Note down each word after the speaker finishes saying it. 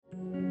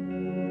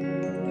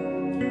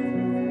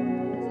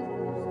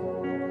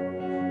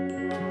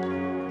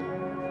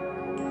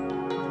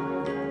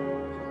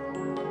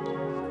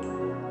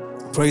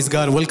Praise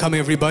God. Welcome,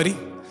 everybody.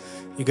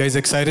 You guys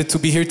excited to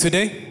be here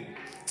today?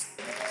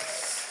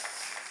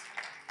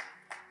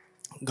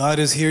 God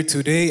is here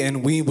today,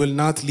 and we will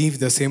not leave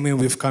the same way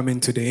we've come in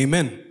today.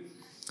 Amen.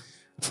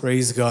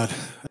 Praise God.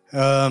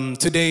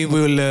 Today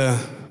we'll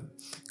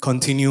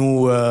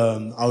continue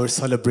our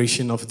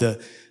celebration of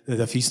the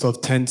Feast of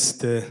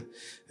Tents.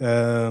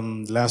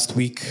 Last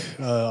week,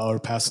 our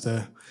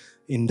pastor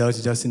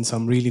indulged us in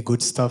some really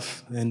good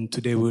stuff, and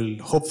today we'll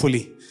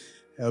hopefully,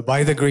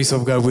 by the grace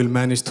of God, we'll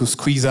manage to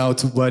squeeze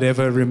out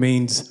whatever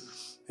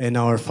remains in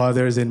our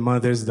fathers and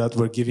mothers that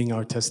were giving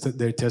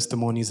their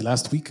testimonies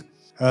last week.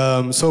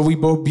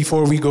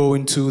 Before we go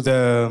into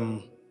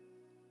the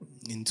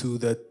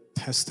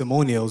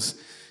testimonials,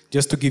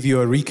 just to give you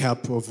a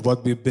recap of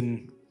what we've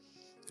been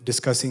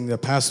discussing the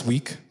past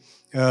week,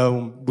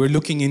 we're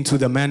looking into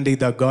the mandate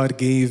that God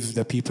gave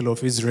the people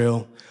of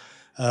Israel,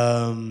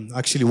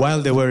 actually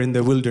while they were in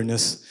the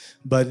wilderness.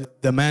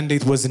 But the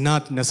mandate was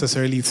not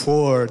necessarily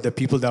for the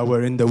people that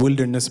were in the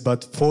wilderness,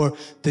 but for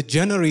the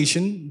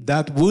generation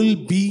that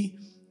would be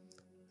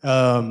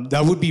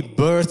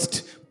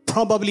birthed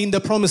probably in the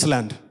promised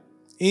land,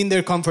 in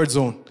their comfort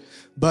zone.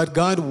 But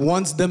God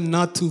wants them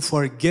not to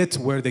forget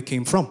where they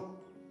came from.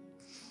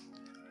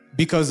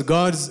 Because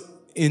God's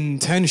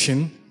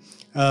intention,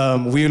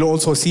 we'll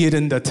also see it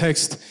in the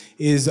text,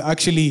 is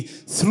actually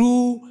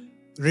through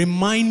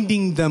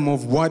reminding them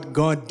of what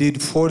God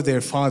did for their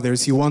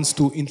fathers, He wants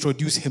to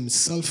introduce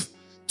Himself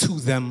to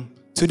them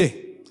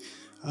today.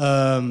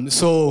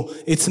 So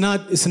it's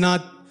not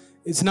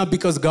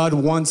because God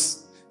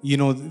wants,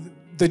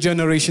 the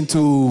generation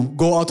to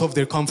go out of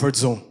their comfort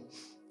zone.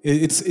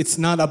 It's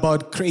not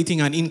about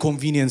creating an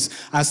inconvenience,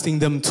 asking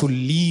them to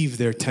leave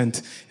their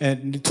tent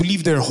and to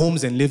leave their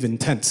homes and live in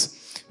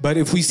tents. But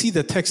if we see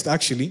the text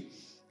actually,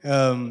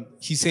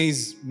 He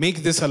says,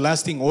 make this a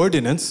lasting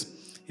ordinance.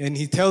 And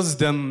He tells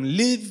them,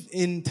 live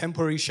in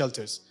temporary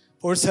shelters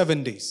for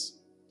 7 days.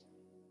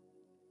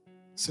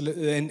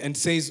 And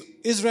says,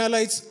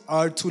 Israelites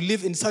are to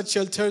live in such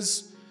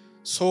shelters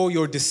so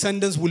your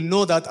descendants will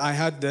know that I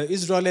had the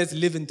Israelites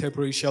live in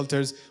temporary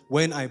shelters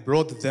when I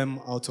brought them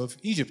out of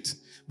Egypt.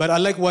 But I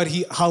like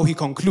how he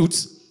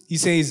concludes. He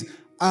says,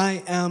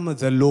 I am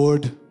the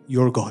Lord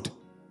your God.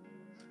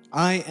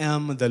 I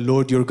am the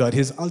Lord your God.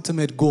 His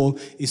ultimate goal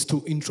is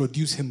to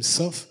introduce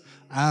Himself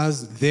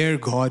as their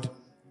God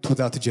to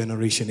that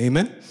generation.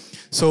 Amen.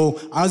 So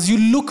as you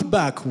look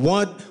back,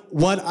 what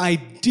I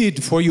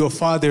did for your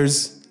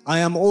fathers, I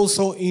am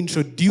also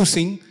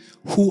introducing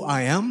who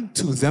I am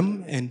to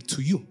them and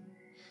to you.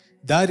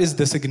 That is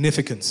the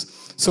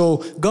significance.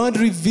 So God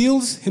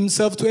reveals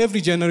Himself to every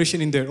generation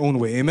in their own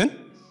way. Amen.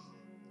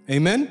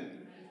 Amen.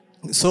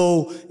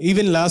 So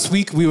even last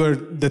week,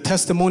 the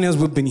testimonials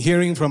we've been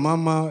hearing from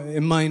Amma,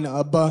 Emma, and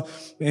Abba,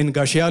 and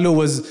Gashialo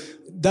was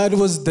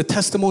the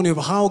testimony of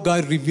how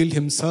God revealed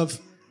Himself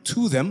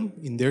to them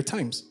in their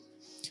times.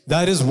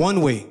 That is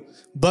one way.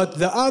 But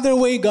the other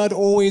way God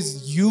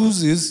always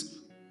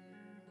uses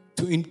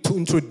to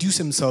introduce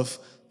Himself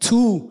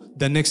to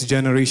the next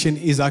generation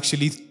is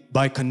actually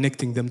by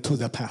connecting them to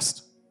the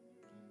past.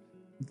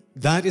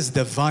 That is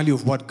the value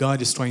of what God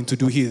is trying to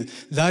do here.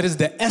 That is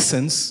the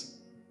essence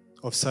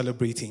of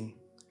celebrating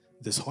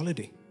this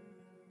holiday.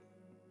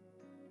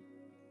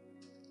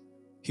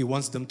 He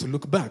wants them to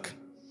look back.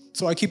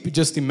 So I keep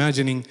just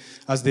imagining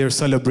as they're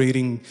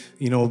celebrating,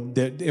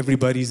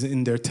 everybody's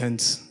in their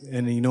tents,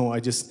 and I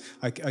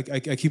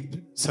keep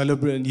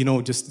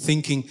celebrating, just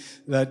thinking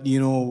that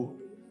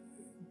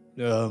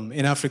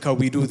in Africa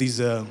we do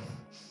these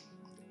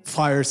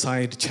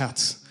fireside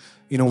chats.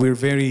 We're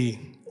very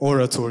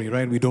oratory,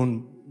 right? We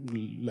don't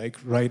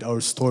write our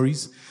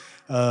stories,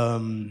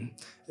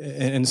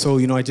 and so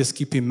I just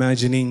keep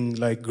imagining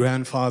like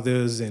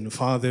grandfathers and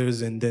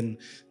fathers, and then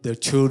their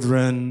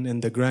children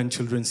and the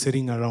grandchildren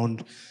sitting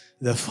around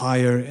the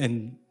fire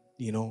and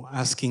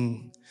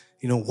asking,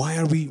 why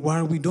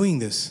are we doing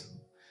this?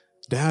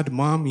 Dad,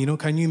 Mom,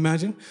 can you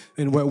imagine?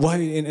 And why?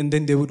 And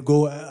then they would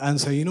go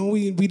answer,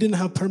 we didn't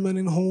have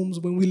permanent homes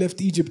when we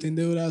left Egypt. And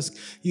they would ask,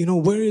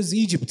 where is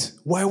Egypt?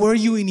 Why were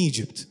you in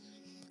Egypt?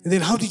 And then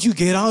how did you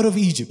get out of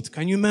Egypt?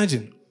 Can you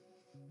imagine?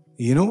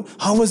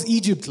 How was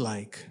Egypt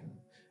like?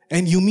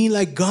 And you mean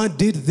like God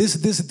did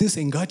this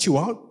and got you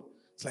out?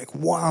 It's like,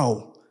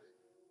 wow.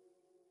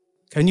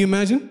 Can you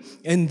imagine?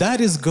 And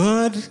that is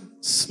God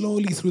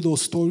slowly through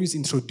those stories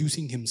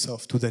introducing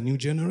Himself to the new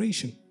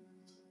generation.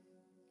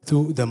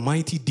 Through the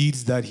mighty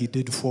deeds that He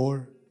did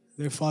for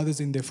their fathers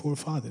and their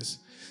forefathers.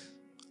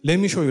 Let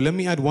me show you. Let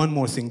me add one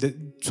more thing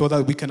so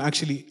that we can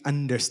actually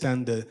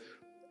understand the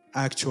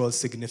actual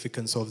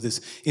significance of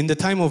this. In the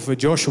time of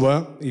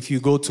Joshua, if you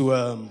go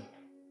to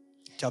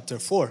chapter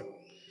 4,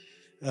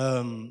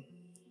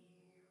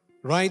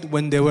 right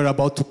when they were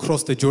about to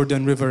cross the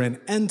Jordan River and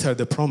enter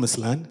the promised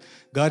land,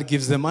 God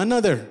gives them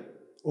another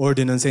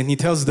ordinance, and He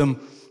tells them,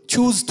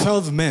 choose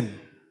 12 men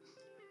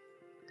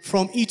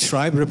from each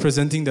tribe,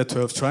 representing the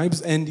 12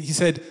 tribes. And He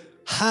said,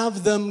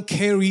 have them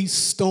carry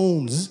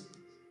stones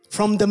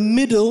from the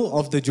middle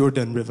of the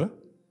Jordan River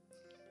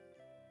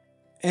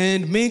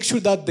and make sure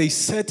that they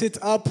set it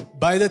up.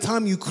 By the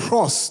time you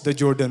cross the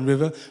Jordan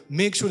River,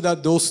 make sure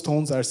that those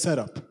stones are set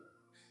up.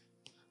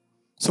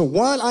 So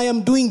while I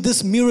am doing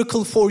this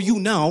miracle for you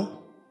now,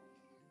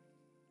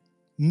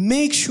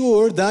 make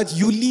sure that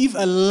you leave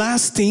a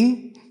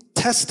lasting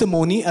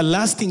testimony, a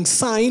lasting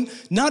sign,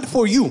 not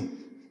for you.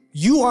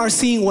 You are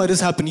seeing what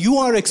is happening. You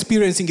are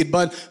experiencing it,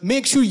 but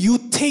make sure you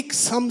take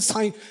some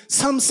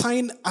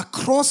sign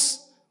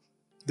across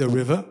the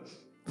river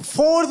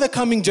for the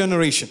coming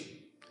generation.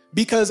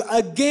 Because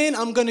again,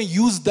 I'm going to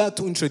use that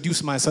to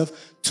introduce myself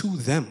to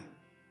them.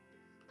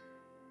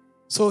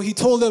 So he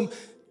told them,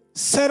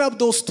 set up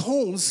those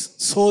stones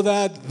so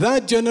that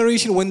that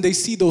generation, when they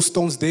see those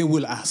stones, they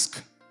will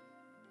ask,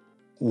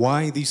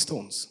 why these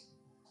stones?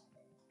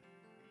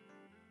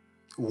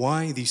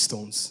 Why these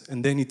stones?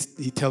 And then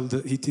he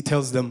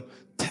tells them,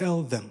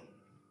 tell them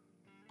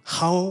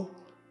how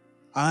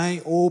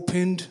I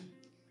opened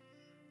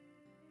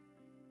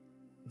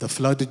the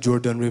flooded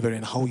Jordan River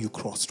and how you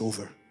crossed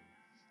over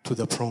to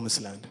the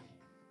promised land.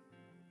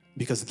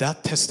 Because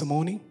that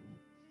testimony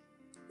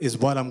is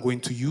what I'm going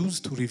to use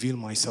to reveal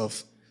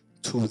myself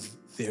to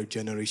their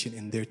generation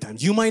in their time.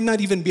 You might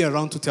not even be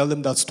around to tell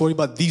them that story,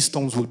 but these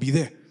stones will be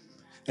there.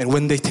 And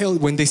when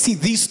they see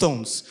these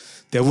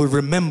stones, they will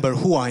remember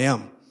who I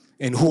am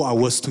and who I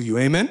was to you.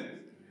 Amen?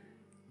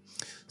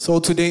 So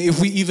today, if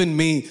we even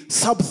may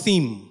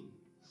sub-theme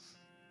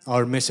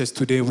our message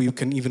today, we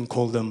can even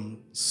call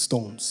them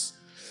stones.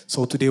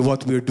 So today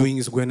what we're doing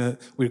is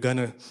we're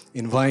gonna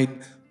invite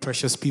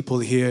precious people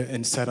here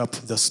and set up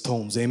the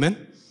stones.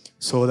 Amen?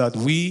 So that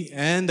we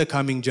and the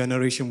coming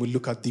generation will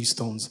look at these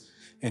stones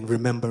and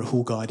remember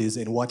who God is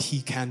and what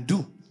He can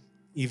do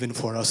even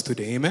for us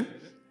today. Amen?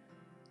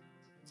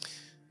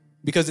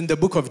 Because in the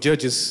book of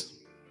Judges,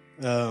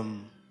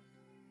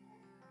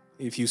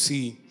 if you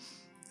see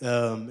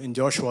in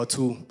Joshua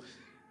 2,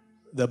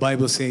 the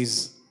Bible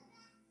says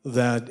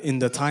that in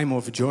the time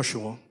of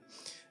Joshua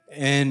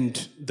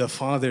and the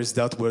fathers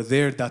that were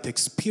there that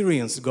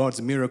experienced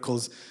God's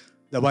miracles,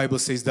 the Bible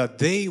says that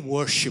they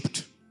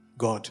worshipped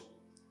God.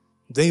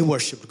 They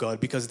worshipped God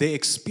because they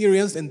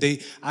experienced and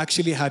they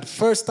actually had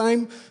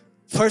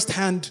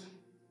first-hand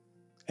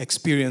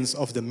experience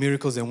of the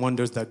miracles and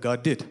wonders that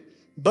God did.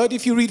 But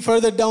if you read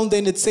further down,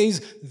 then it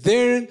says,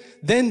 then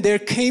there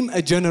came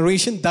a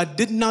generation that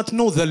did not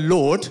know the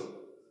Lord,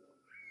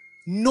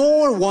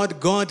 nor what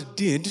God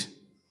did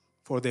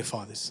for their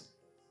fathers.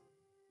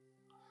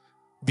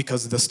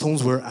 Because the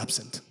stones were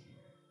absent.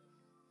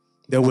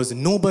 There was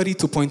nobody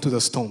to point to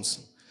the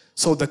stones.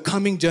 So the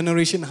coming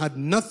generation had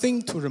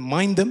nothing to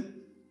remind them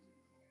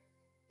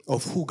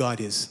of who God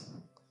is.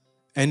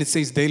 And it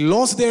says they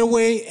lost their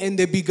way and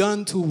they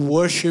began to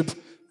worship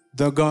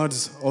the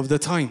gods of the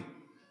time.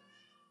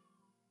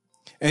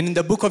 And in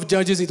the book of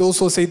Judges, it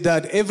also said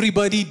that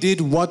everybody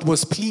did what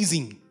was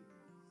pleasing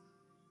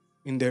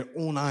in their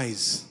own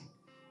eyes.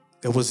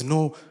 There was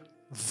no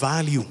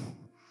value.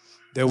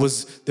 There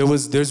was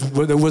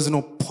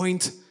no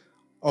point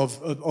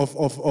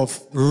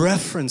of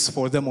reference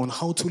for them on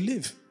how to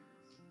live.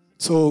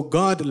 So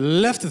God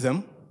left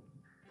them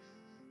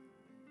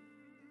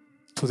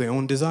to their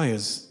own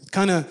desires. It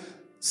kind of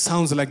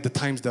sounds like the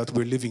times that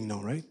we're living now,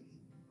 right?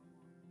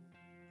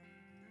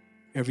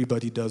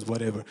 Everybody does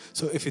whatever.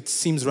 So if it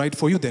seems right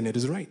for you, then it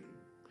is right.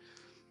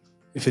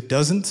 If it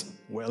doesn't,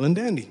 well and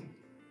dandy.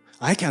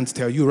 I can't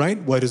tell you, right,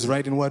 what is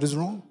right and what is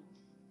wrong.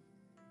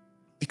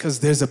 Because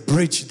there's a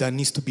bridge that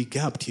needs to be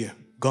gapped here.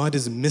 God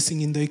is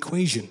missing in the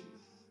equation.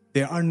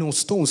 There are no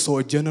stones, so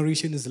a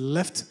generation is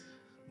left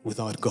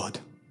without God.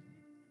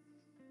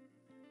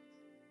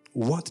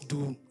 What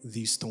do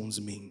these stones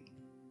mean?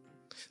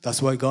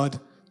 That's why God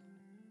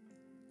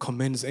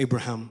commends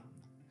Abraham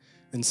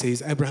and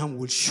says, Abraham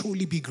will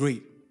surely be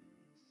great.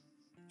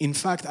 In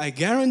fact, I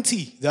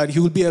guarantee that he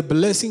will be a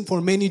blessing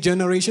for many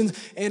generations,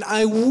 and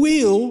I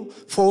will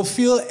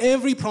fulfill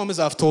every promise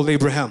I've told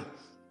Abraham.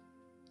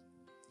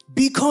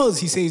 Because,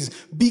 he says,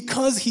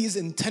 because he is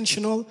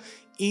intentional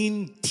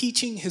in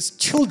teaching his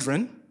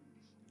children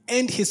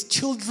and his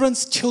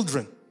children's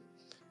children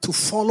to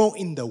follow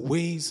in the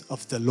ways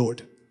of the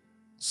Lord.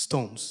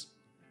 Stones.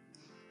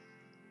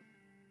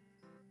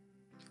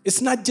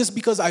 It's not just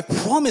because I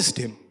promised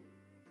him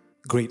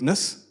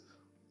greatness,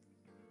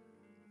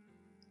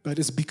 but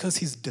it's because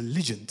he's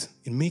diligent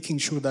in making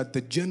sure that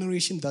the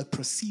generation that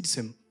precedes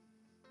him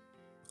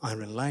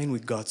are in line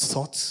with God's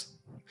thoughts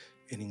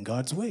and in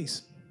God's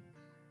ways.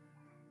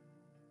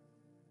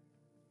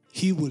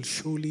 He will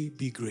surely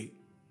be great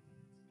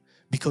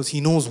because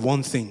he knows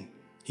one thing.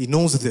 He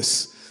knows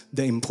this,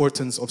 the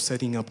importance of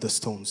setting up the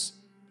stones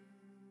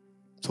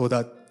so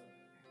that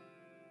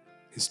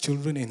his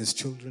children and his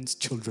children's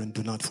children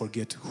do not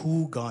forget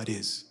who God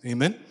is.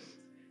 Amen?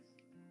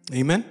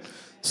 Amen?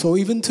 So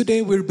even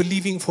today, we're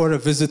believing for a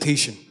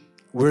visitation.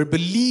 We're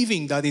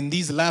believing that in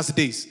these last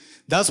days,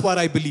 that's what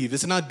I believe.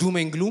 It's not doom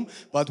and gloom,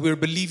 but we're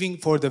believing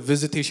for the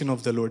visitation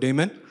of the Lord.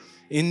 Amen?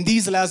 In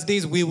these last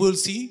days, we will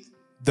see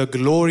the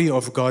glory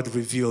of God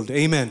revealed.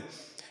 Amen?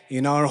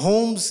 In our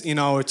homes, in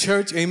our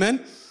church.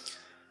 Amen?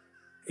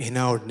 in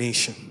our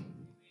nation.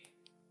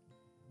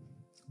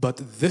 But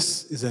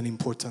this is an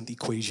important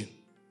equation.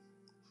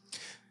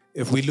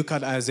 If we look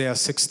at Isaiah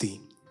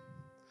 60,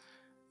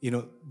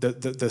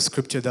 the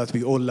scripture that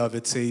we all love,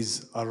 it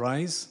says,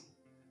 arise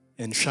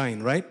and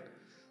shine, right?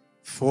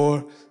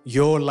 For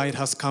your light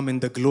has come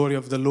and the glory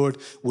of the Lord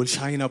will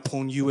shine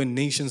upon you and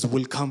nations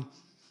will come,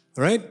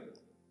 right?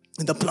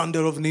 And the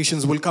plunder of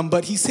nations will come.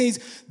 But he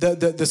says,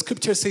 the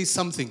scripture says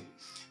something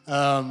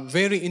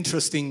very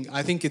interesting.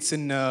 I think it's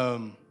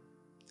in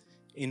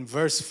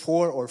verse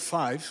 4 or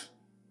 5.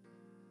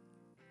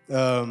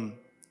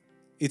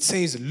 It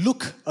says,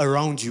 look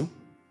around you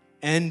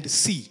and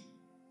see.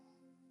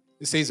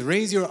 It says,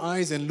 raise your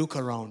eyes and look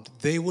around.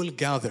 They will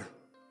gather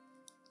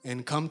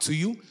and come to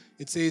you.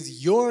 It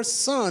says, your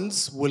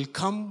sons will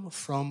come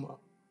from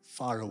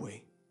far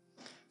away,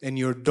 and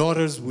your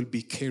daughters will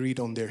be carried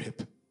on their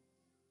hip.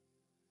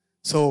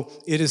 So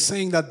it is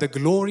saying that the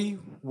glory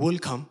will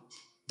come,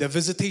 the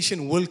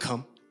visitation will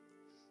come,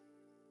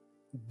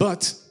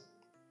 but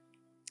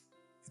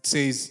it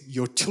says,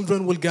 your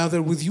children will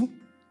gather with you,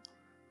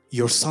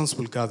 your sons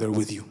will gather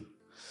with you.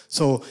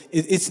 So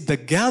it's the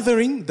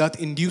gathering that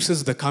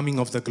induces the coming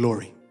of the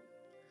glory.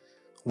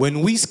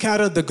 When we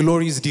scatter, the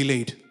glory is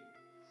delayed.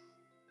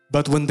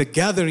 But when the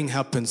gathering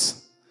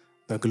happens,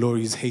 the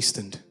glory is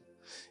hastened.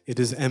 It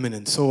is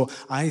imminent. So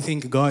I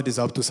think God is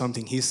up to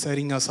something. He's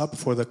setting us up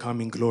for the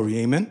coming glory.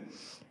 Amen?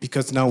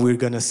 Because now we're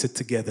going to sit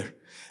together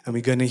and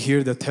we're going to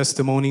hear the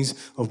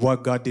testimonies of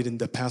what God did in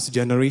the past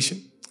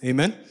generation.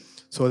 Amen?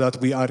 So that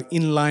we are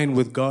in line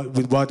with God,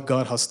 with what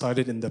God has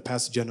started in the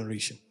past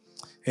generation.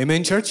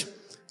 Amen, church?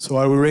 So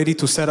are we ready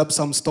to set up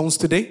some stones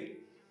today?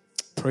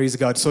 Praise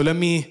God. So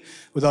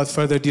without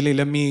further delay,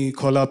 let me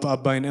call up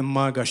Abba and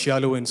Emma,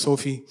 Gashialo and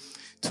Sophie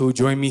to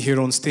join me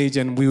here on stage,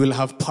 and we will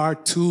have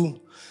part 2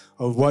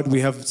 of what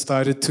we have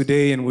started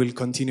today, and we'll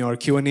continue our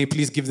Q&A.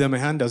 Please give them a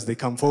hand as they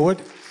come forward.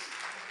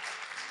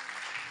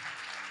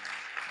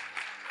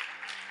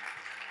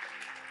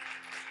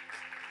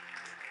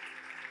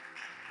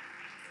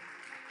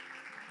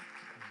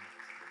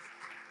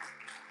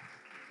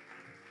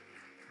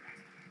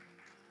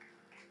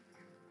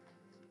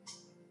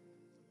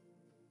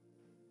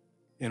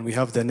 And we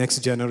have the next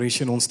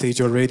generation on stage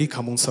already.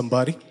 Come on,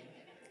 somebody.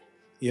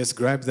 Yes,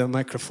 grab the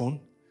microphone.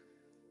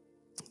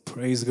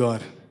 Praise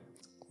God.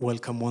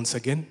 Welcome once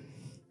again.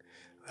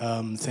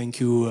 Thank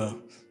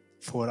you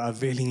for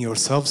availing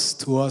yourselves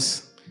to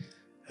us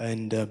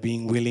and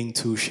being willing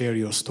to share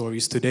your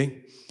stories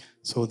today.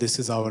 So this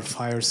is our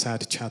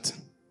fireside chat.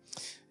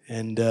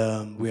 And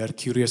we are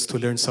curious to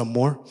learn some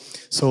more.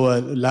 So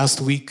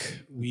last week,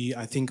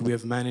 I think we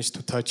have managed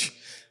to touch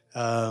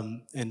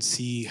and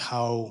see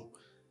how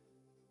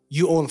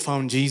you all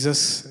found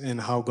Jesus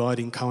and how God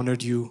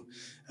encountered you,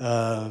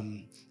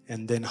 and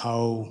then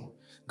how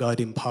God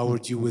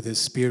empowered you with His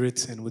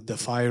Spirit and with the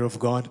fire of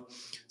God.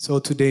 So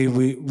today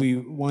we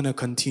want to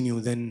continue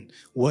then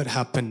what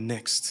happened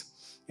next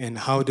and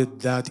how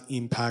did that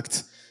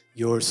impact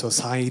your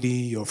society,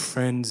 your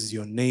friends,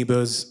 your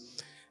neighbors,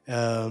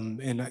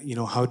 and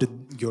how did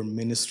your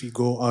ministry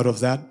go out of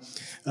that?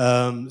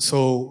 I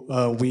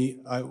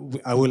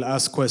will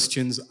ask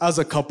questions as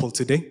a couple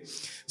today.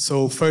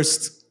 So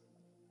first,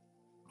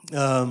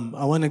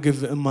 I want to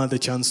give Emma the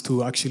chance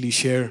to actually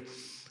share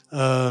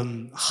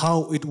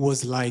how it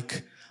was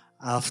like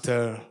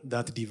after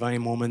that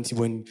divine moment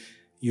when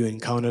you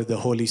encountered the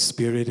Holy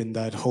Spirit in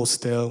that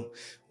hostel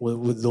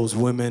with those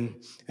women.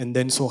 And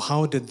then, so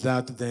how did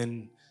that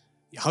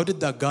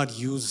God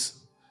use,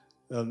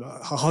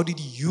 how did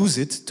He use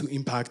it to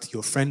impact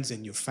your friends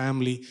and your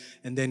family?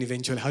 And then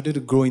eventually, how did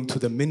it grow into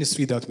the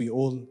ministry that we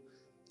all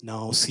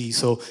now see?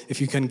 So if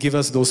you can give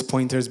us those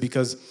pointers,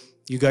 because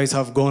you guys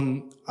have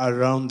gone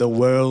around the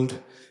world,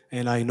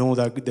 and I know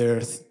that there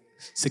are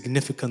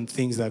significant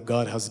things that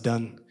God has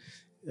done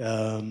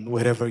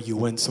wherever you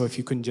went. So if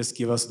you can just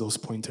give us those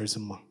pointers,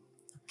 Emma.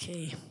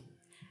 Okay.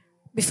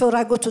 Before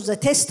I go to the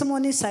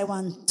testimonies, I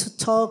want to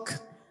talk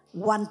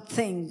one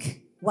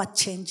thing, what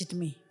changed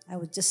me. I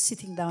was just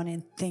sitting down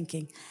and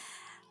thinking.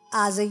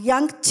 As a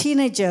young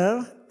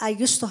teenager, I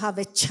used to have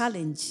a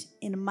challenge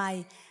in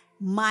my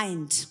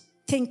mind,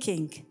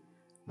 thinking,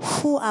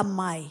 who am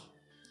I?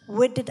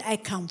 Where did I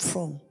come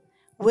from?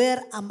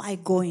 Where am I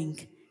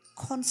going?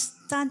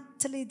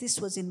 Constantly,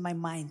 this was in my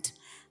mind.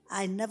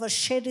 I never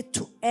shared it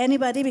to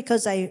anybody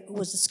because I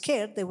was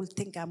scared they would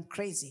think I'm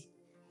crazy,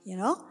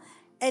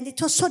 And it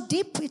was so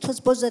deep, it was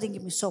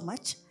bothering me so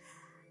much.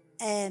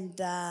 And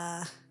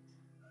I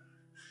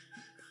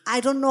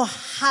don't know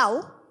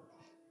how,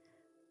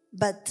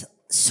 but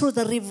through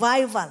the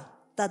revival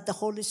that the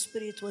Holy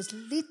Spirit was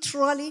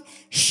literally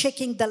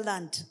shaking the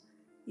land,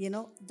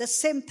 the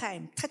same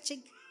time,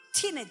 touching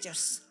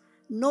teenagers.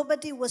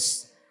 Nobody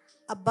was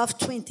above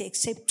 20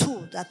 except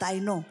 2 that I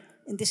know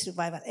in this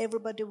revival.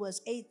 Everybody was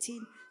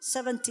 18,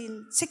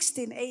 17,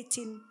 16,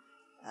 18,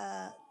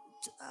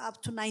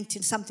 up to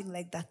 19, something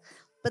like that.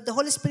 But the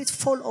Holy Spirit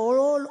fall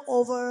all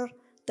over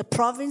the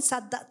province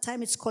at that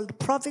time. It's called the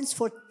province,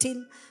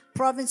 14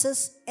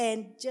 provinces,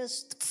 and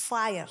just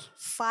fire.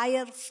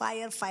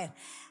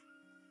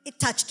 It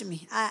touched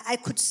me. I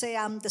could say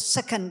I'm the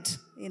second,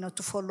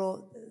 to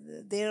follow.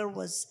 There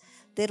was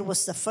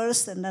the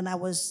first, and then I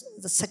was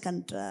the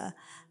second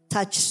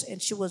touched,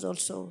 and she was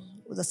also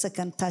the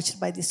second touched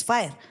by this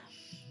fire.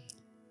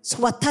 So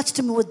what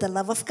touched me was the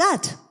love of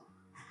God.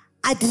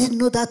 I didn't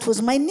know that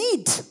was my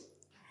need.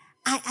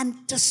 I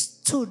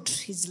understood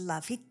his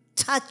love. He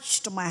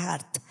touched my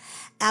heart.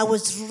 I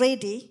was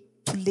ready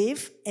to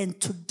live and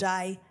to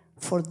die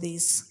for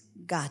this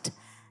God.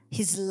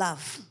 His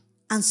love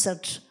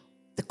answered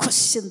the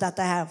question that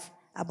I have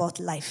about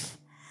life.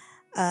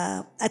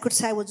 I could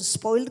say I was a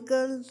spoiled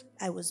girl.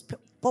 I was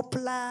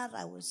popular.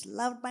 I was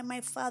loved by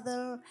my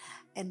father.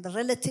 And the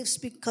relatives,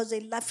 because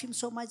they loved him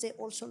so much, they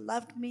also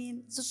loved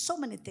me. So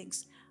many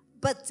things.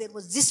 But there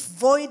was this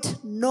void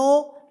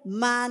no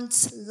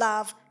man's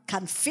love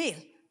can fill,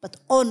 but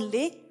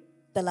only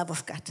the love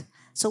of God.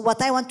 So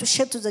what I want to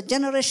share to the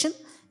generation,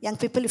 young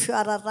people, if you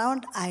are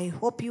around, I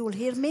hope you will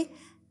hear me,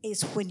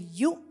 is when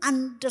you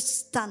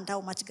understand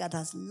how much God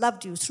has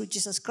loved you through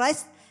Jesus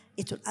Christ,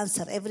 it will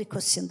answer every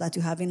question that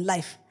you have in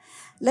life.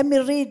 Let me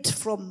read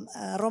from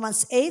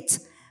Romans 8.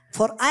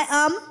 For I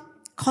am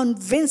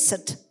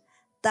convinced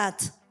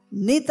that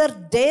neither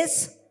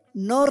death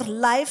nor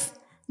life,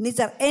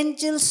 neither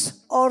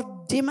angels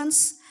or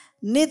demons,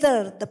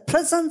 neither the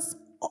present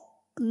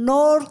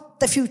nor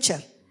the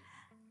future,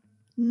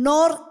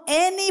 nor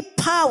any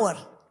power,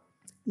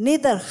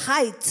 neither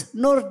height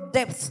nor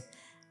depth,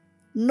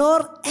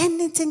 nor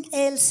anything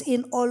else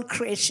in all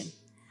creation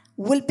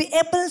will be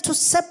able to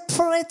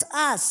separate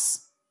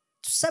us,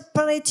 to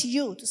separate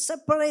you, to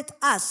separate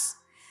us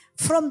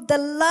from the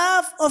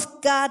love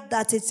of God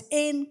that is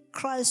in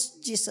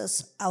Christ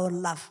Jesus, our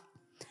love.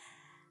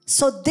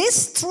 So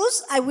this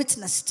truth I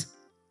witnessed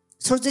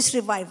through this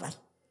revival.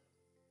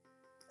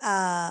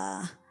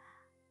 I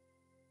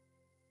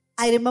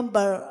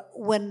remember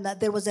when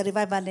there was a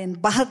revival in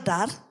Bahar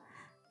Dar,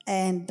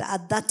 and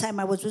at that time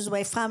I was with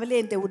my family,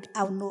 and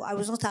I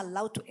was not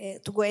allowed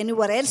to go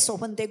anywhere else. So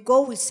when they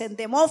go, we send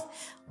them off.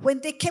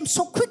 When they came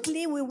so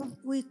quickly, we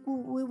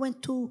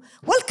went to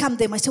welcome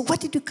them. I said, "Why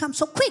did you come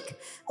so quick?"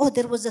 "Oh,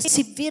 there was a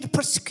severe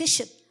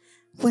persecution."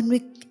 When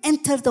we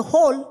entered the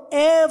hall,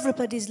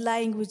 everybody's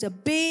lying with a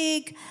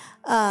big,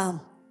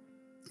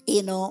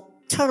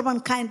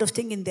 turban kind of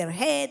thing in their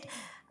head,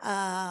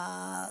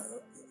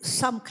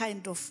 some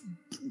kind of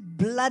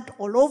blood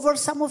all over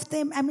some of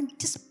them. I mean,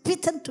 just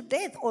beaten to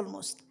death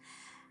almost.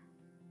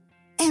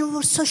 And we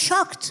were so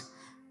shocked.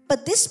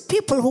 But these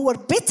people who were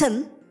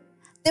beaten,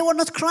 they were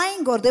not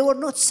crying or they were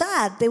not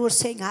sad. They were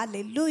saying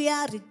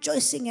hallelujah,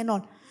 rejoicing and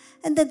all.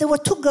 And then there were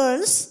two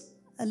girls,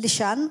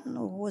 Lishan,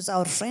 who was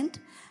our friend,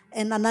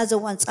 and another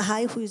one,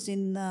 Ahai, who is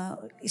in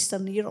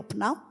Eastern Europe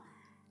now.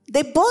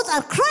 They both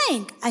are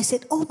crying. I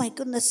said, "Oh my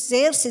goodness,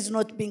 theirs is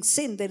not being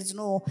seen. There is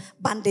no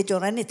bandage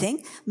or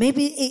anything.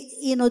 Maybe,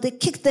 they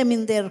kicked them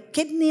in their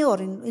kidney or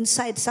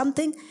inside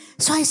something."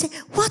 So I said,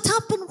 "What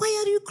happened? Why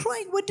are you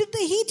crying? Why did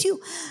they hit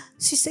you?"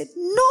 She said,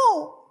 "No,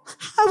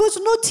 I was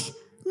not.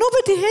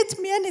 Nobody hit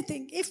me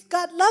anything. If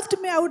God loved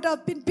me, I would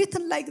have been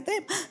beaten like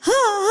them."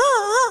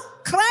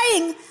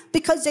 Crying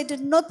because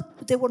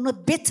they were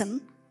not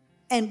beaten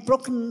and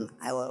broken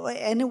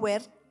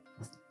anywhere,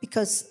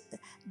 because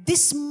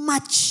this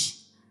much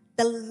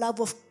the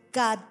love of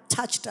God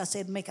touched us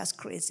and make us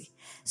crazy.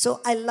 So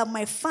I love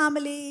my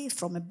family,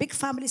 from a big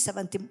family,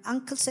 70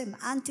 uncles and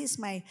aunties,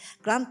 my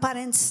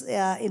grandparents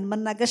in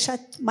Managasha,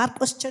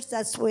 Marcos Church,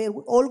 that's where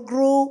we all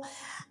grew.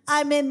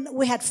 I mean,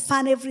 we had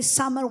fun every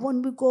summer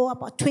when we go,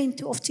 about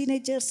 20 of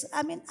teenagers.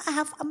 I mean, I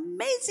have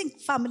amazing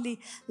family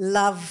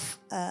love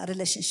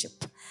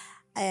relationship.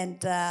 And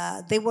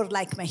they were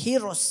like my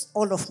heroes,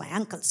 all of my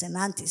uncles and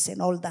aunties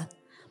and all that.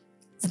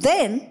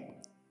 Then,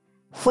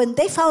 when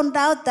they found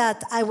out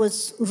that I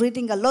was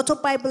reading a lot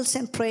of Bibles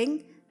and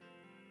praying,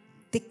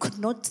 they could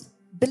not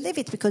believe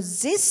it,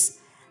 because this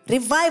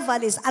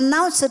revival is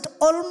announced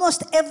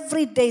almost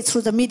every day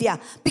through the media.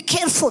 Be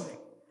careful.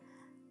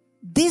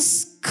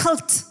 This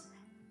cult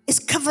is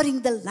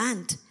covering the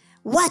land.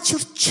 Watch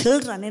your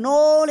children, and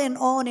on and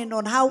on and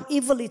on, how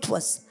evil it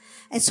was.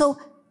 And so,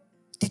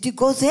 did you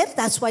go there?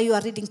 That's why you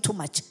are reading too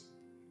much.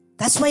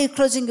 That's why you're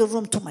closing your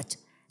room too much.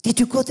 Did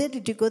you go there?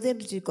 Did you go there?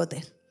 Did you go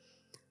there?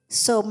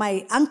 So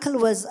my uncle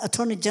was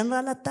Attorney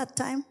General at that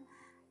time.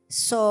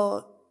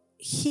 So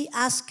he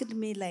asked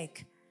me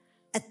like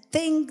a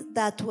thing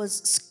that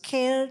was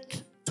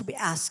scared to be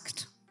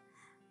asked.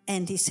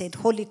 And he said,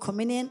 Holy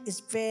Communion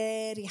is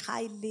very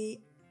highly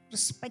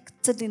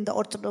respected in the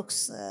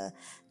Orthodox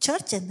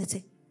Church.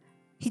 And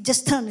he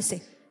just turned and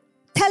said,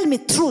 "Tell me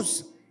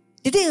truth.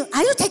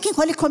 Are you taking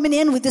Holy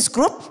Communion with this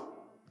group?"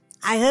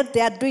 I heard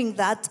they are doing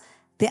that.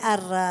 They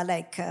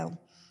are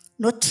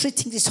not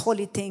treating this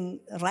holy thing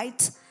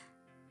right.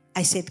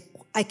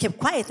 I kept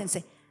quiet and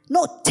said,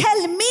 "No,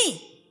 tell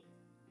me."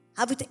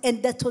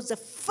 And that was the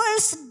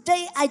first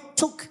day I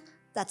took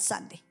that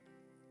Sunday.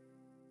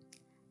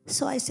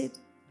 So I said,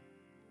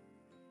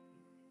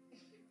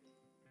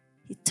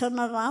 He turned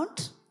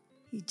around.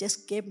 He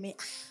just gave me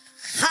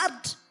a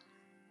hard,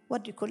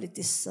 what do you call it,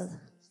 this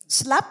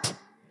slap,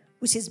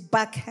 with his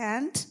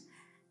backhand.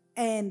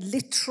 And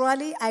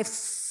literally, I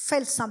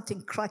felt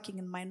something cracking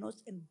in my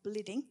nose and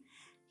bleeding.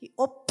 He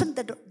opened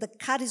the door. The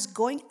car is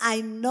going.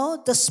 I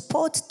know the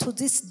spot to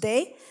this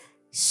day.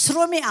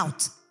 Throw me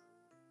out.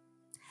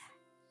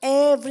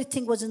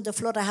 Everything was on the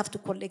floor. I have to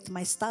collect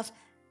my stuff.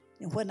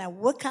 And when I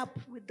woke up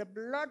with the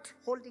blood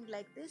holding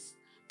like this,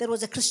 there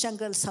was a Christian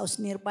girl's house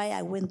nearby.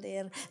 I went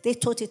there. They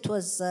thought it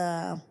was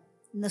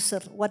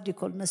Nasser, what do you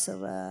call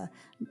Nasser?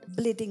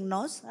 Bleeding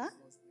nose. Huh?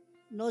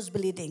 Nose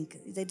bleeding.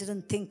 They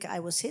didn't think I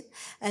was hit.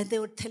 And they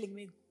were telling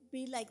me,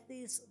 be like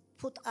this,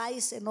 put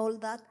ice and all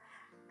that.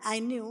 I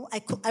knew,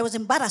 I was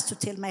embarrassed to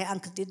tell my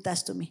uncle did that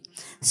to me.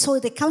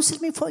 So they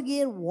counseled me for a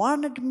year,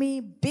 warned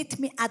me, beat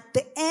me. At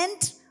the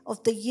end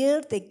of the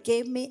year, they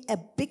gave me a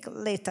big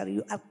letter.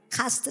 You are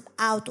casted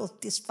out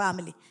of this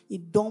family. You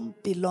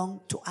don't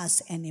belong to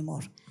us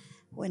anymore.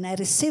 When I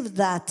received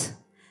that,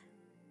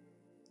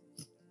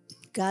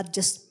 God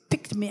just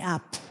picked me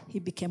up. He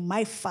became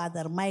my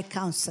father, my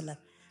counselor,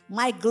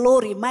 my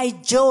glory, my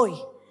joy,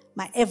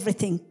 my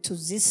everything to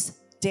this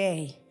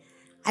day.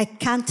 I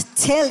can't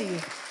tell you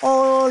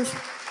all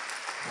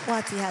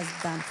what he has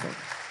done for me.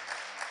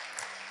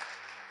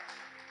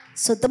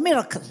 So the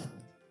miracle,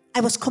 I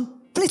was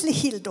completely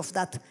healed of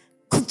that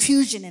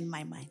confusion in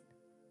my mind.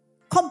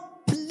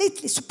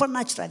 Completely,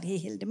 supernaturally, he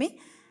healed me.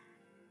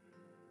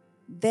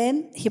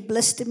 Then he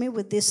blessed me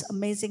with this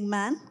amazing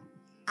man.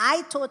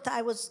 I thought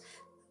I was...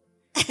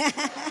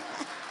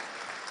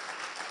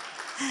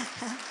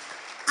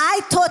 I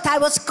thought I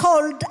was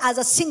called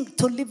as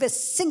to live a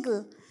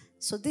single.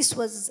 So this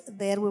was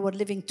there. We were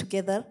living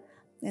together,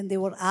 and there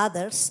were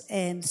others.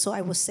 And so I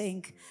was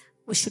saying,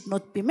 we should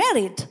not be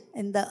married.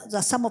 And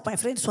some of my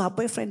friends who have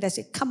boyfriends, I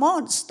said, come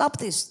on, stop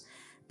this.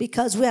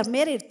 Because we are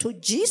married to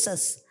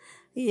Jesus.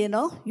 You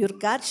know, your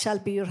God shall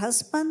be your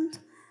husband.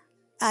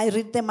 I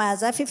read them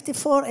Isaiah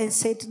 54 and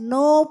said,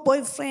 no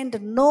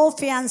boyfriend, no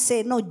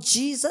fiancé, no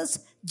Jesus,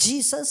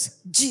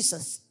 Jesus,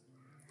 Jesus.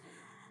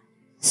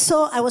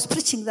 So I was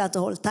preaching that the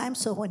whole time.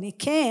 So when he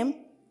came,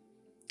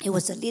 he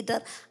was a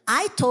leader.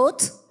 I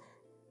thought,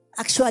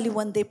 actually,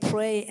 when they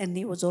pray, and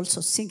he was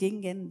also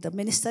singing and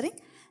ministering,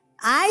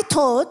 I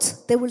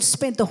thought they will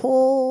spend the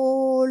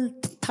whole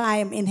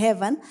time in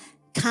heaven,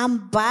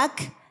 come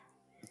back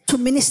to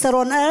minister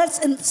on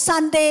earth on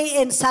Sunday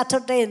and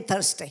Saturday and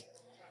Thursday.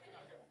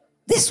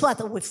 This is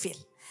what we feel.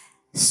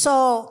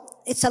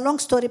 So it's a long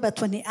story, but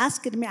when he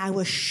asked me, I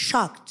was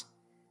shocked.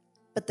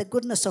 But the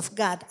goodness of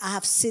God, I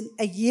have seen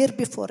a year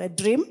before a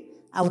dream.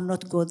 I will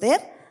not go there.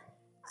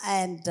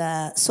 And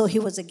so he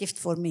was a gift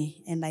for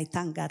me, and I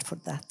thank God for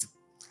that.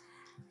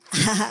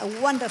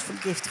 A wonderful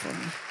gift for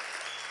me.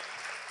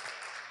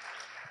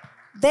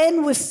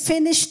 Then we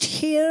finished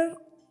here.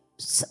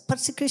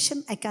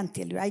 Persecution, I can't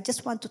tell you. I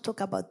just want to talk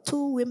about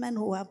two women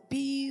who have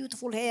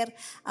beautiful hair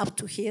up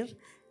to here.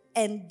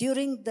 And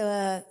during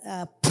the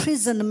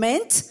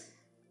imprisonment,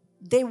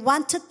 they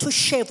wanted to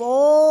shave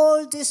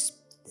all these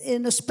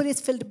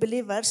spirit-filled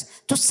believers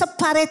to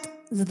separate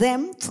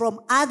them from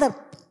other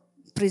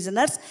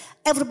prisoners.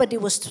 Everybody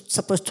was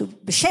supposed to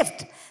be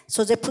shaved.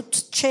 So they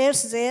put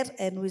chairs there,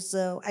 and with,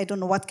 I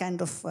don't know what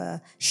kind of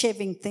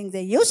shaving thing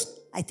they used.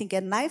 I think a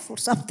knife or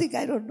something,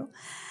 I don't know.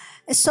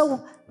 And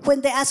so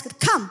when they asked,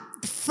 come,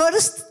 the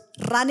first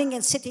running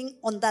and sitting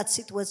on that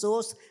seat was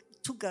those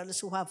two girls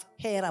who have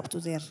hair up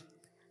to there,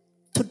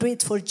 to do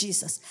it for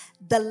Jesus.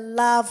 The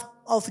love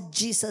of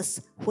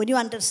Jesus, when you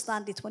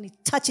understand it, when it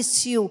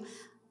touches you,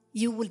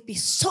 you will be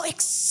so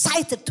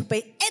excited to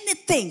pay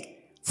anything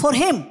for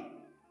him.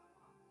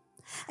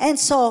 And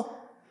so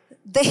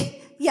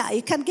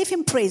you can give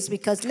him praise,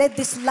 because let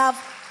this love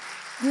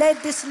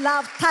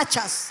touch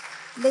us.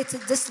 Let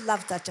this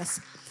love touch us.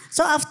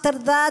 So after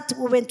that,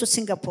 we went to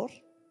Singapore.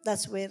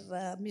 That's where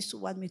Miss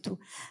wanted me to.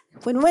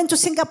 When we went to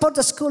Singapore,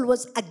 the school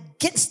was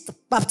against the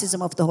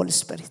baptism of the Holy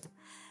Spirit.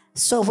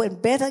 So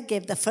when Beta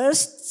gave the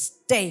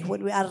first day,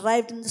 when we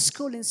arrived in the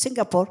school in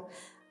Singapore,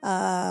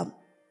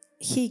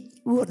 we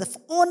were the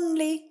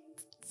only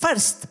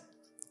first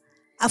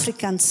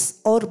Africans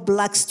or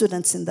black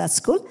students in that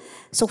school.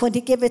 So when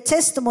he gave a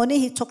testimony,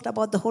 he talked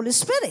about the Holy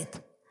Spirit.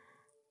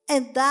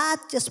 And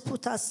that just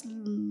put us,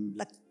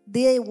 like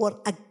they were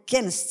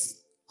against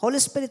Holy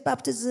Spirit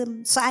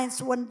baptism,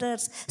 signs,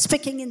 wonders,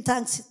 speaking in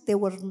tongues. They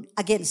were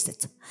against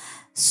it.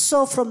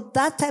 So from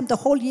that time, the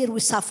whole year we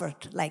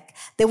suffered. Like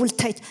they will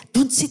tell you,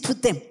 don't sit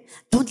with them.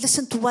 Don't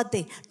listen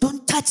to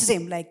don't touch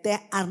them. Like they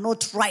are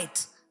not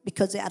right,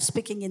 because they are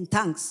speaking in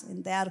tongues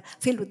and they are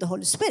filled with the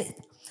Holy Spirit.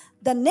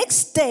 The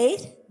next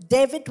day,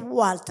 David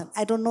Walton,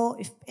 I don't know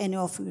if any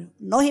of you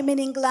know him in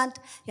England.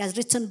 He has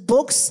written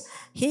books.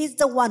 He is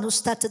the one who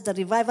started the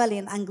revival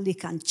in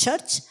Anglican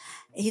Church.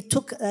 He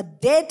took a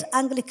dead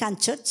Anglican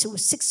church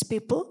with 6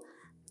 people,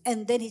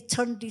 and then he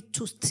turned it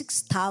to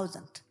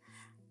 6,000.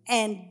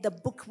 And the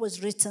book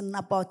was written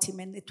about him,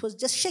 and it was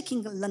just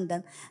shaking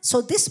London.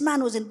 So this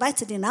man was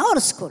invited in our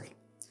school.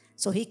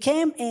 So he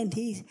came and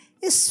he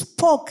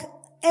spoke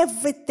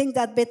everything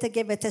that Beta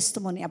gave a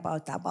testimony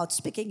about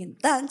speaking in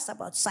tongues,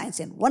 about signs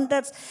and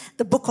wonders.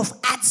 The book of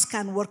Acts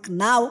can work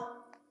now.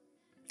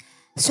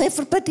 So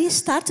everybody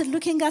started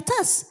looking at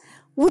us.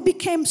 We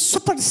became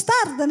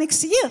superstar the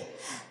next year.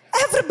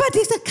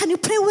 Everybody said, can you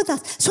pray with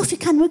us? Sophie,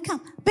 can we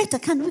come? Beta,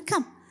 can we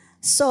come?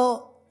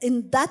 So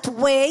in that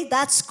way,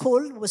 that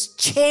school was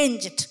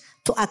changed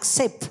to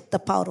accept the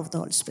power of the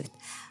Holy Spirit.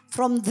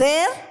 From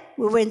there,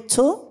 we went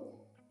to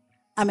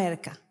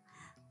America.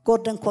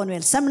 Gordon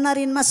Conwell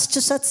Seminary in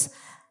Massachusetts.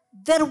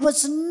 There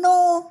was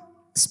no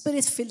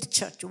spirit-filled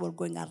church. We were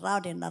going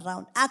around and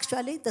around.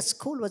 Actually, the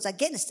school was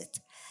against it.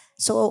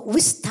 So we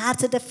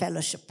started a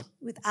fellowship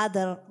with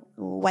other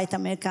white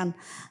American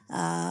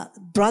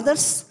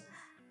brothers.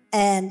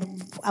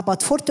 And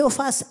about 40 of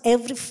us,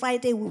 every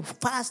Friday we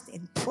fast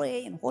and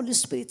pray, and Holy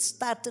Spirit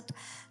started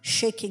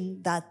shaking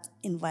that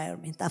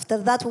environment. After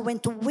that, we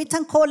went to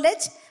Wheaton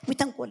College.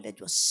 Wheaton College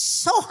was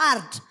so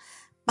hard.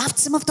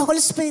 Baptism of the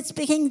Holy Spirit,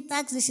 speaking in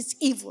tongues, this is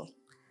evil.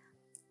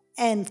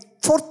 And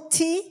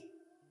 40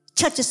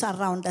 churches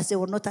around us, they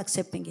were not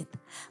accepting it.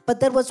 But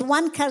there was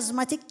one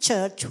charismatic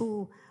church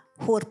who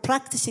were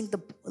practicing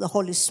the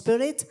Holy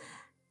Spirit.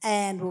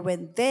 And we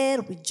went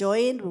there, we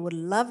joined, we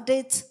loved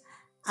it.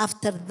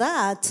 After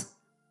that,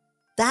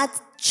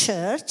 that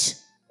church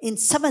in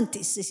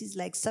 70s, this is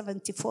like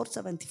 74,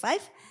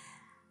 75,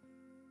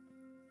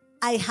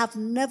 I have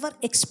never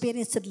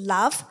experienced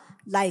love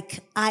like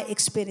I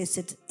experienced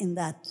it in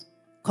that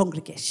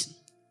congregation.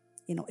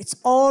 You know, it's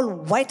all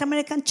white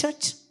American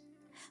church,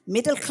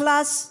 middle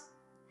class.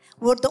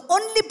 We're the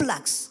only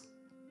blacks.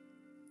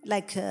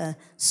 Like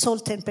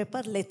Salt and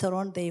Pepper, later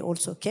on they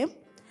also came.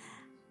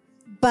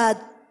 But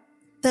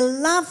the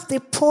love they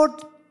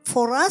poured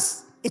for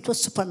us, it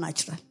was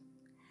supernatural.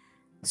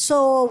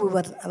 So we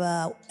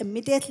were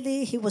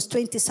immediately, he was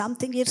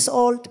 20-something years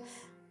old.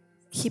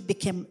 He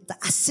became the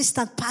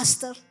assistant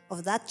pastor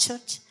of that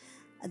church.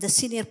 And the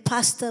senior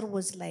pastor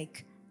was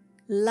like,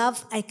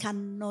 love, I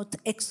cannot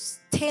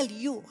tell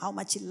you how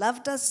much he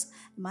loved us.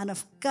 Man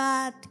of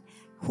God,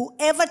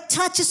 whoever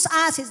touches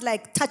us is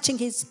like touching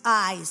his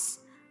eyes.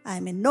 I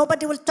mean,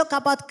 nobody will talk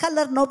about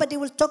color. Nobody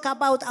will talk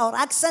about our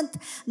accent.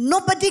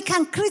 Nobody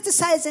can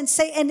criticize and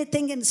say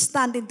anything and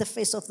stand in the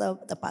face of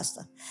the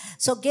pastor.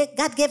 So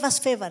God gave us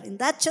favor in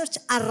that church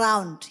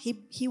around.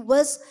 He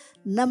was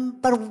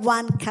 #1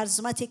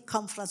 charismatic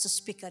conference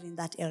speaker in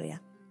that area.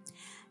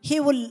 He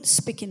will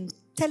speak in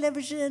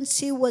televisions.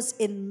 He was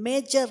in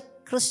major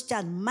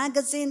Christian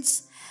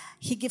magazines.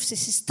 He gives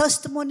his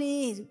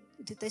testimony.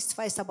 He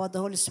testifies about the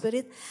Holy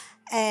Spirit.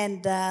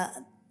 And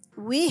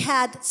we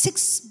had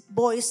 6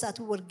 boys that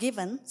we were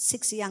given,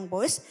 6 young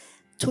boys,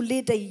 to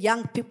lead a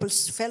young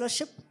people's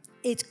fellowship.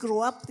 It grew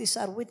up, these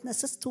are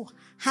witnesses, to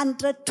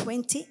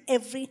 120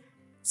 every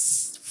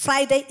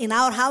Friday in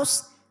our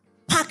house,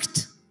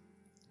 packed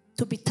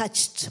to be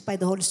touched by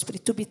the Holy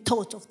Spirit, to be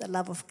taught of the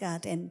love of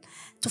God and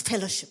to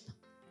fellowship.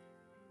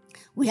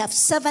 We have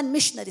 7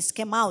 missionaries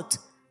came out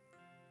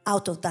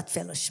of that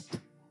fellowship.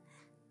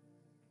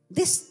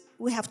 This,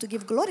 we have to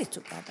give glory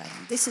to God. I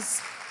mean, this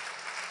is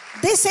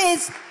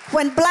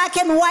when black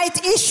and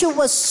white issue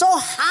was so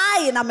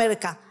high in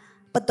America,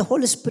 but the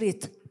Holy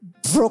Spirit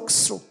broke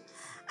through.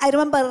 I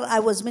remember I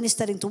was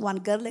ministering to one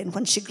girl, and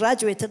when she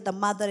graduated, the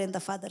mother and the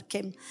father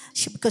came,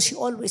 because she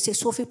always said,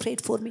 Sophie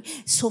prayed for me,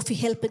 Sophie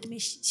helped me.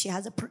 She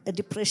has a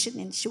depression,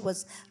 and she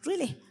was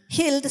really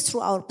healed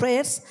through our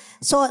prayers.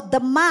 So the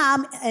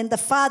mom and the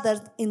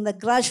father, in the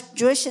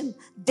graduation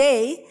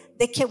day,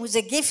 they came with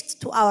a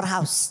gift to our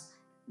house.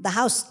 The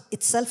house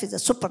itself is a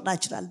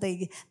supernatural.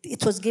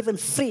 It was given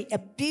free. A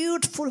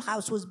beautiful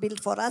house was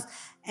built for us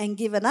and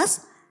given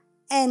us.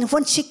 And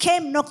when she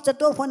came, knocked the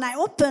door, when I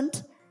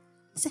opened,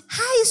 I said,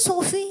 hi,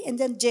 Sophie. And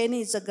then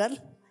Jenny is a girl.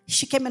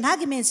 She came and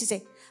hugged me, and she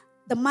said,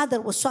 the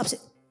mother was so upset.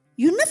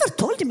 You never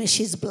told me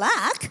she's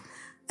black.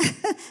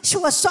 She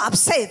was so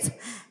upset.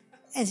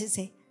 And she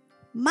said,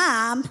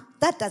 Mom,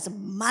 that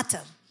doesn't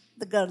matter,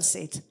 the girl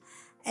said.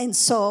 And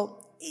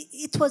so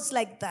it was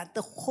like that.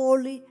 The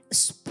Holy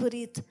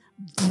Spirit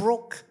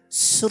broke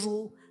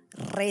through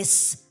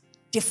race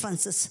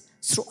differences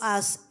through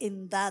us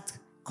in that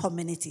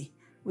community.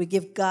 We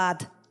give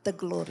God the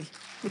glory.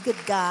 We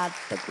give God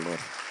the glory.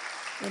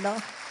 You know?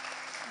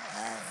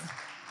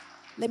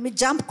 Let me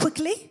jump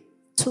quickly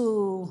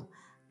to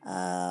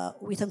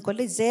Wheaton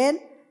College. Then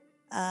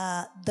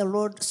the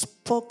Lord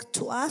spoke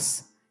to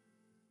us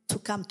to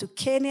come to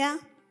Kenya.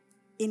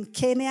 In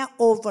Kenya,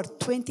 over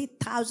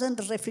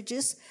 20,000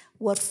 refugees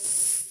were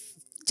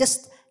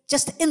just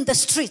in the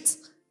streets,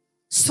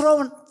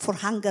 thrown for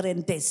hunger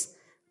and death.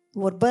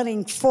 We were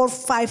burying 4 or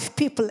 5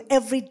 people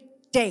every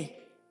day,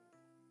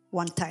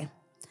 one time.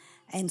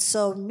 And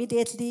so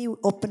immediately we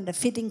opened a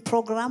feeding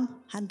program,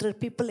 100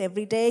 people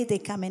every day, they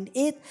come and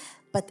eat.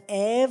 But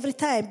every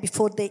time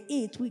before they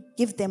eat, we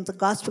give them the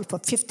gospel for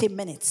 15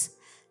 minutes.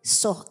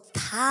 So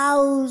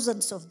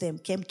thousands of them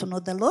came to know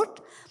the Lord.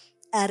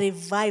 A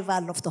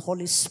revival of the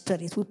Holy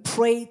Spirit. We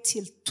prayed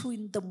till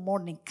 2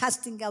 a.m,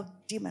 casting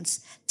out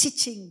demons,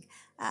 teaching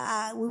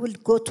We will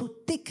go to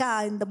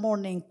Thika in the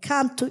morning,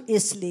 come to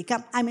Islay,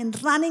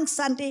 running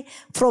Sunday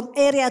from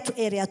area to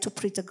area to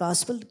preach the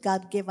gospel.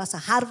 God gave us a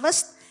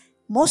harvest.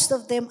 Most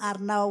of them are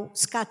now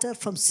scattered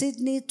from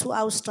Sydney to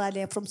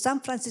Australia, from San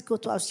Francisco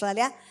to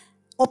Australia,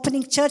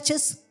 opening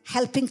churches,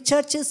 helping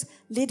churches,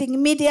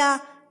 leading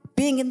media,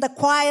 being in the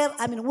choir.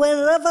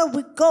 Wherever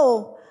we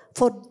go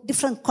for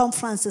different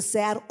conferences,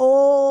 they are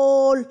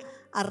all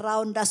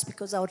around us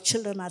because our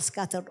children are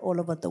scattered all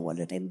over the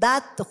world. And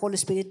that the Holy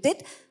Spirit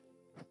did.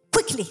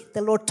 Quickly,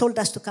 the Lord told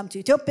us to come to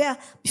Ethiopia.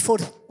 Before,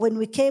 when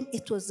we came,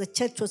 the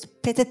church was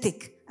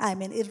pathetic.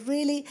 It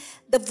really,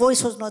 the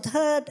voice was not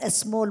heard, a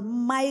small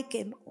mic,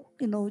 and,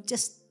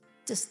 just.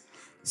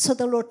 So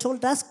the Lord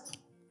told us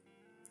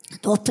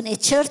to open a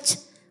church.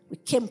 We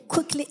came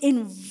quickly,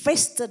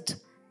 invested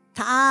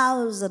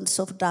thousands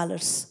of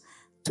dollars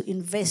to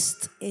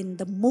invest in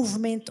the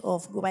movement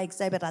of Gubai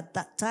Exhibit at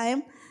that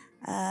time.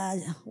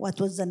 What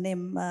was the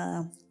name?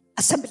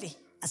 Assembly.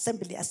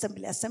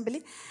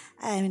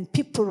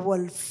 People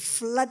were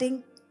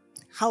flooding.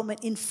 How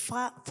many? In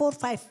 4 or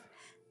 5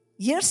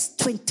 years,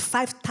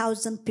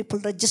 25,000 people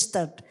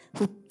registered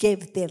who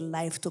gave their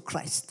life to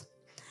Christ.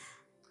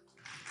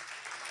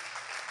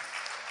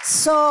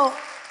 So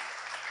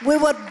we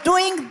were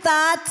doing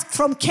that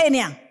from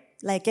Kenya.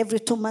 Like every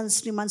 2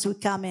 months, 3 months, we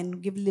come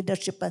and give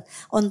leadership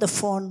on the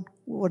phone.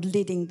 We were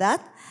leading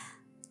that.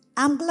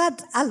 I'm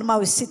glad Alma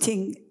is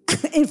sitting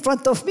in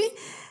front of me.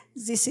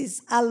 This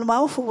is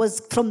Alma, who was,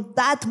 from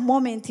that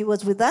moment, he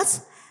was with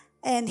us.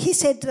 And he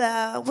said,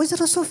 Wizard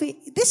Sophie,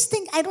 this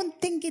thing, I don't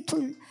think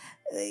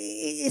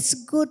it's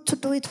good to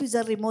do it with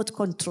a remote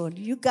control.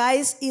 You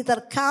guys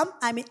either come.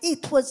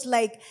 It was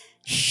like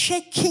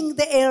shaking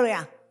the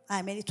area.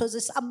 It was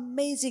just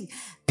amazing.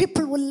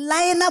 People would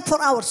line up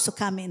for hours to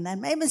come in.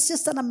 It's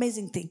just an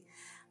amazing thing.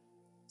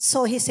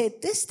 So he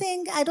said, this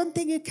thing, I don't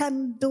think you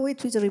can do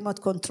it with a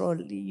remote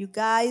control. You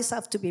guys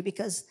have to be,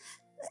 because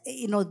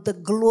the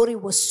glory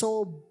was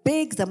so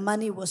big, the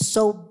money was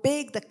so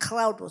big, the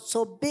crowd was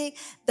so big,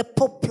 the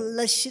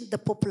population, the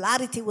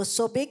popularity was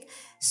so big.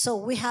 So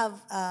we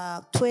have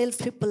 12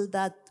 people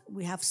that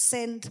we have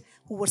sent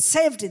who were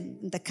saved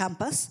in the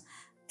campus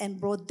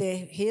and brought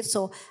them here.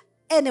 So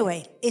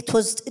anyway, it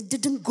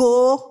didn't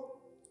go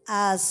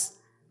as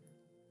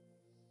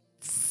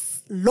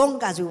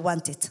long as we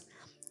wanted.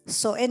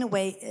 So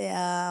anyway,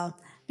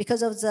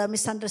 because of the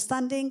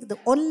misunderstanding, the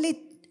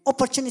only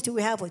opportunity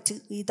we have was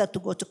either to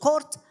go to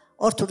court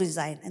or to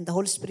resign. And the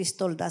Holy Spirit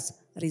told us,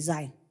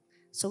 resign.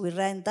 So we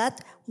ran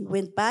that. We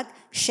went back,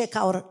 shake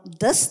our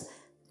dust.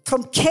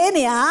 From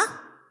Kenya,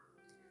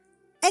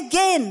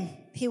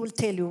 again, he will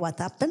tell you what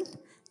happened.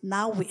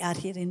 Now we are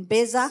here in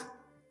Beza,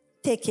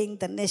 taking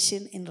the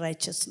nation in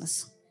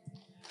righteousness.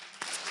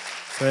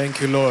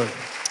 Thank you, Lord.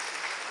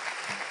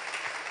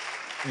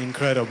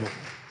 Incredible.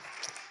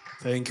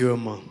 Thank you,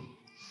 Emma.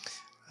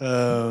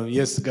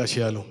 Yes,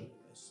 Gashialo.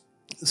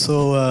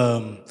 So,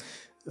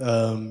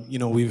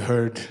 we've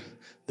heard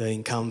the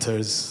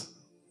encounters,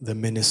 the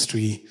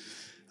ministry,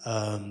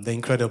 the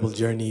incredible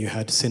journey you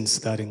had since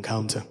that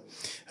encounter.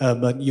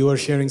 But you were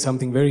sharing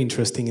something very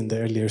interesting in the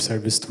earlier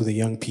service to the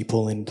young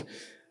people, and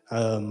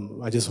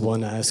I just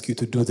want to ask you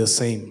to do the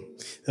same.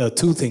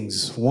 2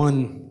 things.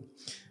 One,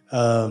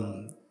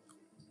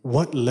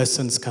 what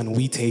lessons can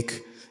we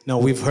take? Now,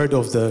 we've heard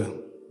of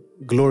the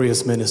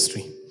glorious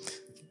ministry,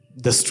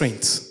 the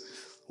strengths.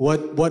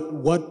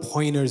 What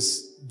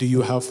pointers do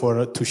you have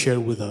to share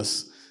with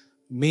us?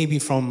 Maybe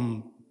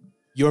from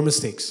your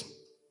mistakes,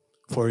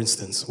 for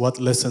instance. What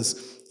lessons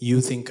you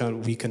think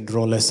we can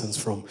draw lessons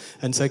from?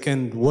 And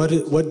second, what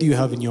do you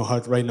have in your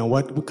heart right now?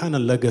 What kind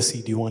of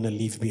legacy do you want to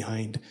leave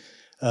behind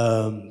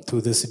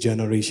to this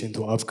generation,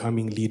 to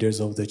upcoming leaders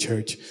of the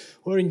church,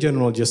 or in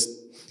general, just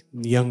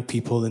young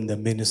people in the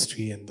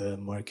ministry and the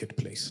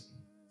marketplace?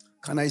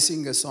 Can I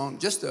sing a song?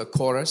 Just a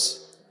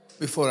chorus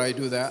before I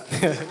do that.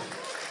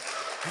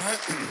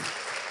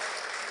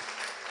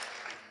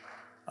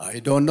 I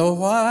don't know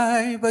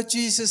why, but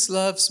Jesus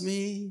loves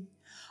me.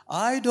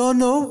 I don't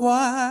know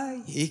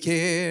why he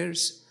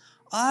cares.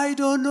 I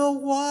don't know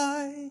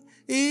why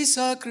he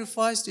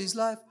sacrificed his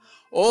life.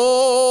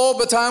 Oh,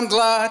 but I'm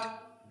glad.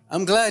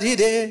 I'm glad he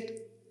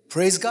did.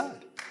 Praise God.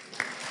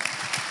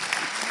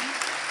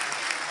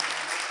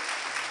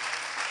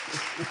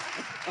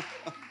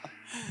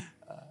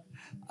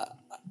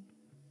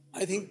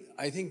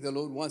 I think the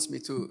Lord wants me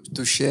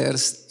to share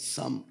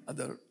some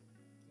other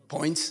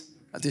points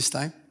at this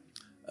time.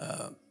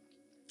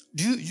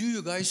 Do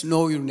you guys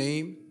know your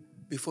name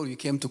before you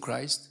came to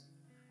Christ?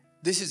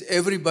 This is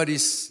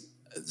everybody's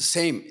the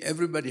same.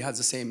 Everybody has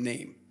the same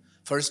name.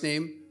 First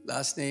name,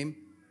 last name.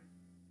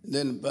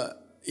 Then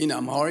in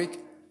Amharic,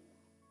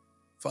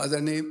 father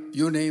name,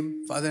 your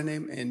name, father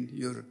name, and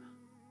your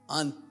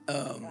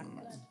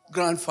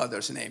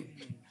grandfather's name.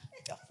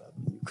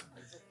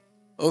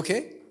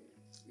 Okay?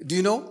 Do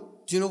you know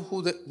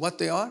what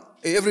they are?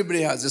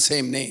 Everybody has the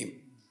same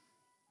name,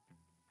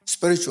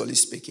 spiritually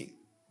speaking.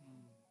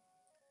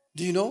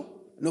 Do you know?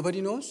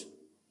 Nobody knows?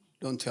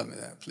 Don't tell me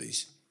that,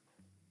 please.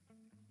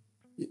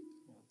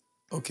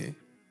 Okay.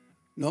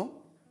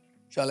 No?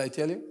 Shall I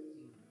tell you?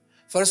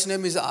 First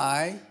name is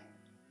I,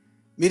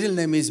 middle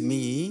name is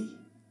me,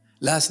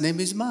 last name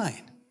is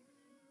mine.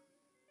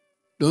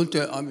 Don't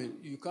tell, I mean,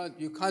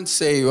 you can't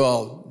say,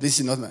 well, this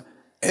is not mine.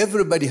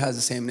 Everybody has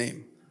the same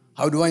name.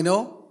 How do I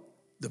know?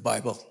 The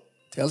Bible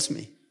tells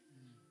me.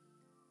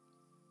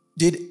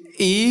 Did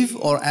Eve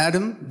or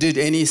Adam did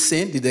any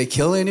sin? Did they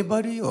kill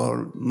anybody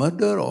or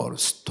murder or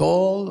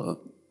stole?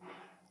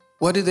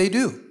 What did they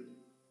do?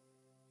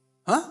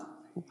 Huh?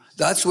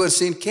 That's where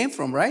sin came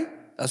from, right?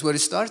 That's where it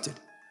started.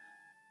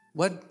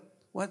 What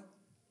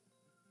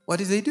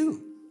did they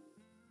do?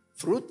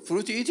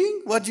 Fruit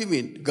eating? What do you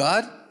mean?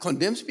 God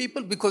condemns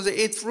people because they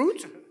ate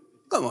fruit?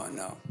 Come on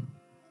now.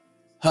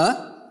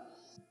 Huh?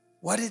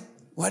 What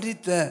did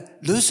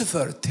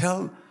Lucifer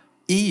tell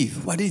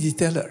Eve? What did he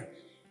tell her?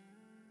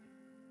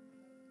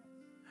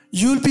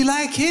 You'll be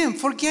like him.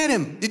 Forget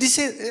him. Did he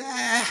say,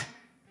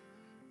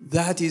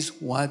 That is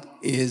what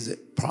is the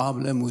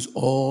problem with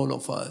all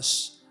of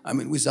us. I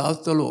mean,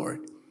 without the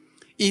Lord.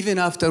 Even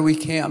after we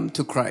came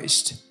to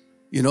Christ,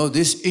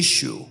 this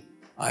issue,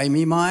 I,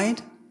 me, mine.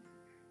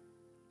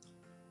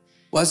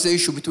 What's the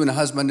issue between a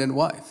husband and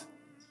wife?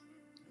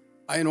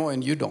 I know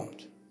and you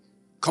don't.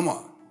 Come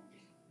on.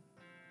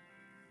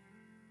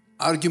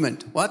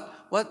 Argument.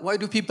 Why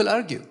do people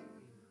argue?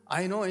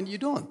 I know and you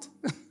don't.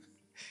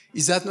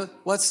 Is that not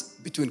what's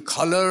between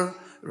color,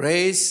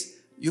 race,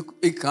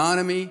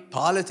 economy,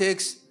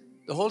 politics,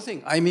 the whole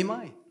thing? I, me,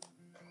 mine.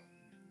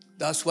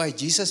 That's why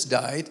Jesus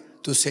died,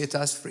 to set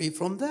us free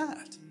from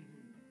that.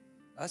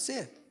 That's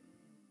it.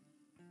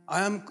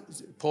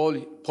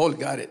 Paul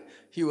got it.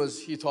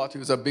 He thought he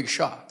was a big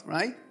shot,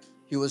 right?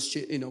 He was,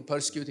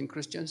 persecuting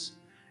Christians,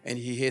 and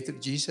he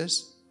hated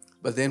Jesus.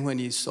 But then when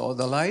he saw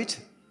the light,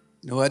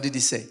 what did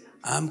he say?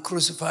 I'm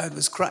crucified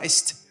with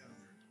Christ.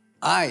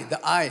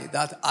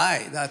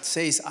 That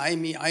says I,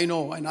 me, I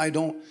know, and I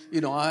don't,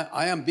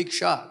 I am big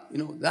shot.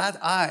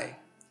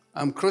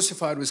 I'm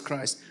crucified with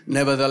Christ.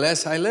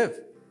 Nevertheless, I live.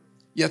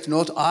 Yet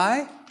not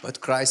I, but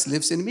Christ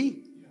lives in me.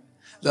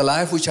 The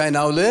life which I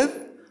now live,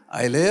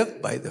 I live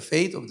by the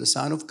faith of the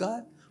Son of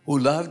God, who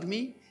loved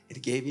me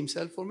and gave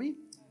himself for me.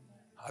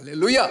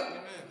 Hallelujah.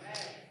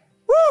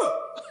 Woo!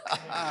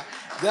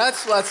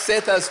 That's what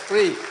set us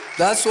free.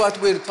 That's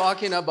what we're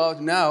talking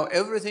about now.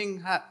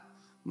 Everything,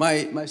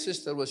 my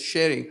sister was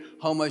sharing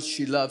how much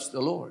she loves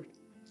the Lord,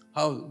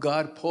 how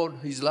God poured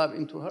his love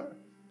into her.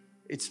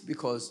 It's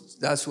because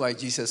that's why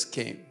Jesus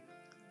came,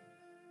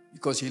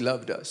 because he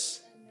loved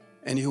us.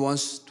 And he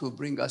wants to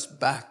bring us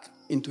back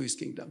into his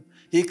kingdom.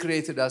 He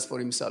created us for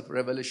himself.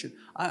 Revelation.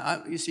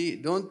 You see,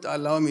 don't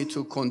allow me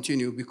to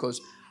continue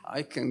because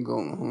I can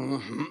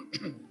go.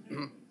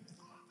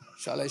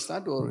 Shall I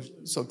start or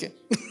it's okay?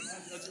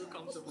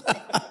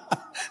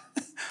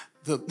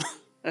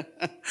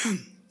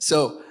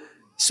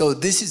 So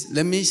this is,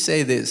 let me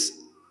say this.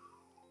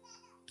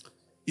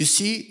 You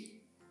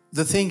see,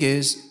 the thing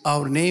is,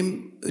 our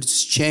name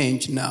is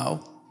changed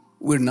now.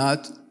 We're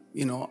not,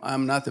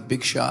 I'm not a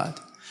big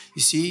shot.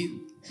 You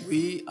see,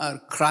 we are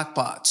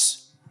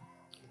crackpots.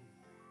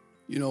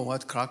 You know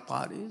what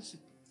crackpot is?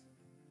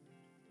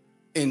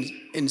 In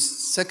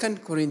 2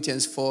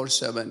 Corinthians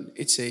 4:7,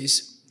 it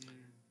says,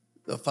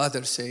 the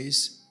Father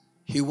says,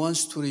 he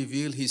wants to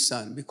reveal his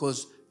Son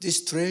because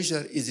this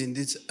treasure is in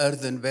this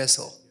earthen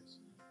vessel.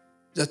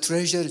 The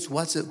treasure is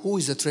who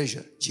is the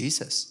treasure?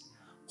 Jesus.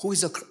 Who is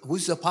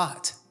the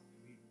pot?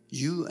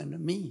 You and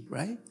me,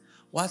 right?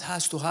 What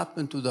has to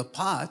happen to the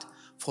pot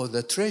for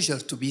the treasure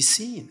to be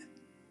seen?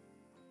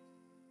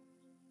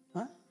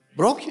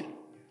 Broken.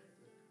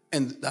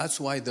 And that's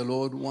why the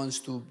Lord wants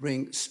to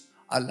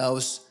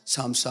allows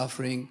some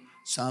suffering,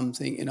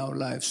 something in our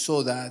life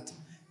so that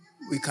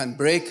we can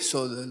break,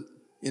 so that,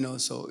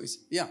 so it's,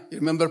 you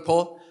remember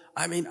Paul?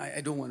 I mean,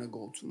 I don't want to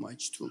go too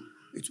much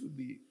it would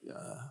be,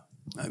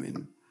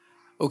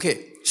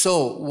 okay.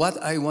 So what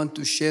I want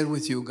to share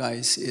with you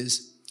guys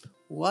is,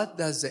 what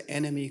does the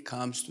enemy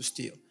comes to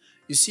steal?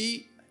 You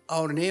see,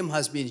 our name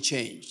has been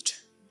changed.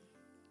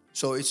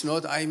 So it's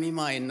not I, me,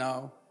 mine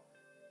now.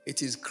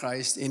 It is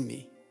Christ in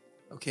me,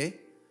 okay?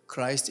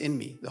 Christ in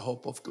me, the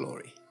hope of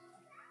glory.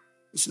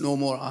 It's no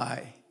more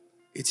I,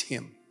 it's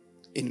him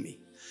in me.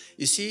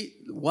 You see,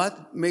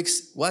 what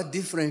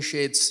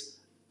differentiates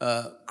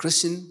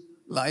Christian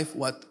life,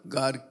 what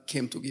God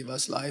came to give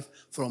us life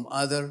from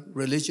other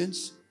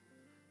religions?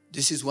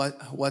 This is what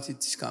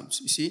it comes.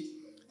 You see,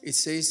 it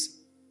says,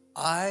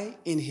 I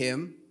in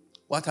him,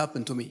 what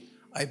happened to me?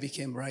 I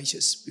became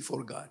righteous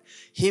before God.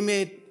 He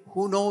made,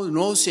 who knows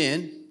no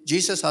sin,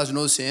 Jesus has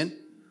no sin,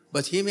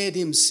 but he made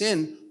him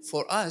sin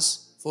for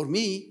us, for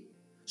me,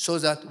 so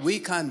that we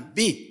can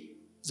be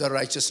the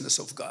righteousness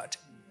of God.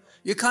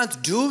 You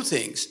can't do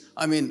things.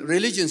 I mean,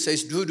 religion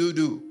says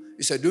do.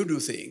 It's a do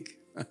thing.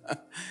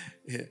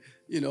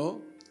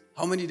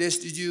 How many days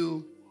did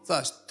you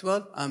fast?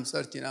 12? I'm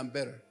 13, I'm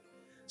better.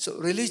 So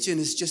religion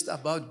is just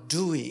about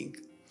doing.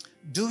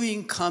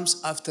 Doing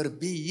comes after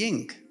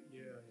being.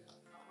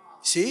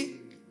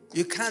 See?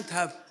 You can't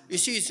have,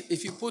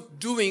 if you put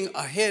doing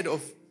ahead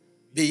of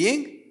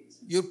being,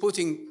 you're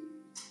putting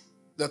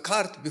the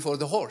cart before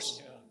the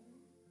horse.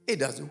 It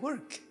doesn't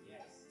work.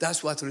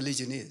 That's what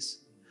religion is.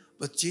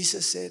 But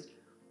Jesus said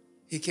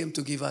he came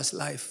to give us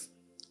life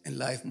and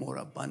life more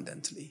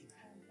abundantly.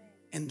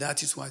 And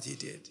that is what he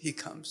did. He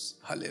comes.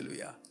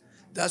 Hallelujah.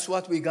 That's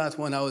what we got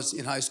when I was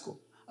in high school.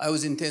 I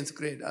was in 10th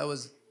grade. I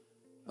was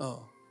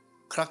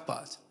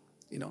crackpot.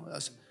 You know,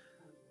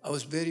 I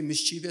was very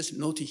mischievous,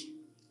 naughty.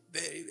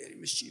 Very, very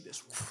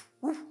mischievous.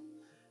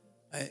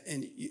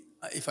 And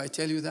if I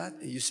tell you that,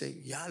 and you say,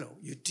 Yalo,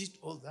 you did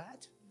all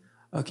that?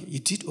 Okay, you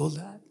did all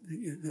that?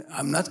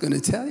 I'm not going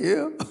to tell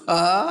you.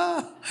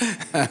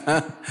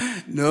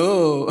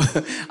 No.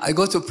 I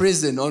go to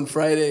prison on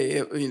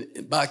Friday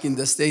back in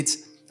the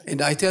States,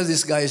 and I tell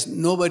these guys,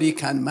 nobody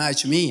can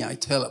match me. I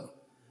tell them,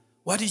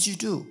 what did you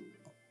do?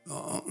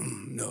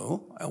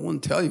 No, I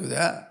won't tell you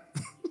that.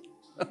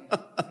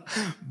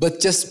 But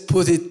just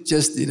put it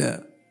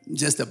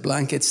just a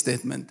blanket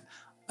statement.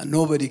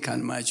 Nobody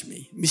can match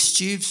me.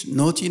 Mischiefs,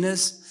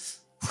 naughtiness.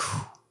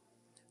 Whew.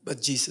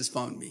 But Jesus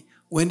found me.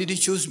 When did he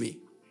choose me?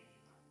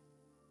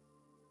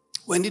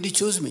 When did he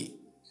choose me?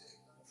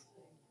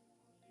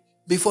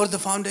 Before the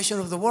foundation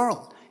of the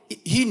world.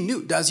 He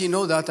knew. Does he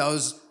know that I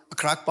was a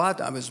crackpot?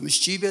 I was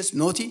mischievous,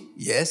 naughty?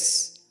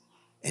 Yes.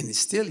 And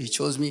still he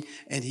chose me.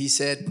 And he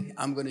said,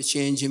 I'm going to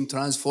change him,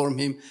 transform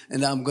him,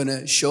 and I'm going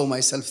to show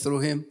myself through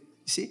him.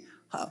 You see?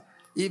 How?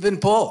 Even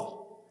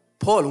Paul,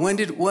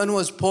 when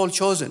was Paul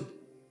chosen?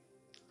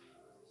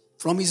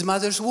 From his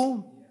mother's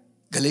womb.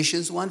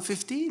 Galatians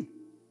 1:15.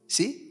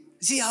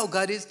 See how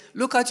God is?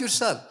 Look at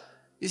yourself.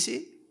 You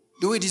see?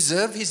 Do we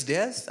deserve his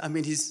death? I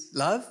mean, his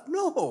love?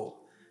 No.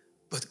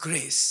 But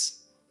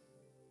grace.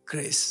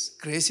 Grace.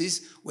 Grace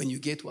is when you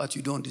get what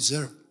you don't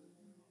deserve.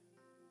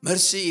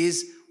 Mercy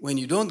is when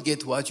you don't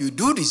get what you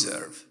do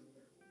deserve.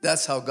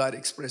 That's how God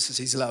expresses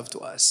his love to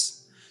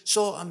us.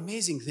 So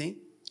amazing thing.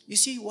 You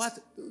see what?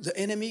 The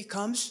enemy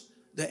comes.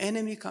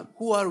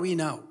 Who are we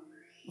now?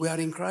 We are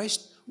in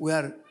Christ. We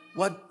are.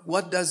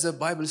 What does the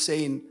Bible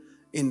say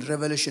in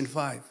Revelation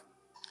 5?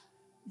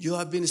 You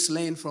have been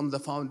slain from the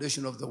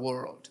foundation of the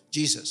world.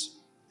 Jesus.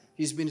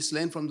 He's been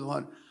slain from the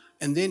one.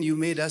 And then you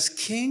made us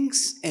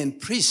kings and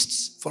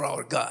priests for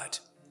our God.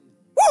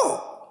 Woo!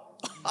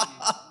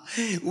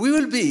 We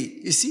will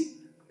be, you see,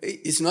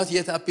 it's not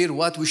yet appeared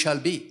what we shall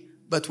be.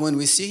 But when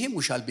we see him,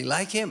 we shall be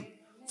like him.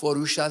 For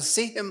we shall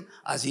see him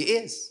as he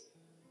is.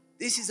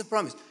 This is the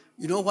promise.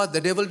 You know what the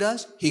devil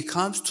does? He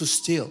comes to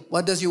steal.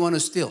 What does he want to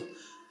steal?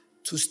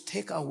 To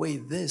take away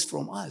this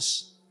from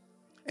us.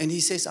 And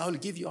he says, I'll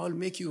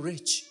make you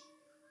rich.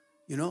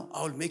 You know,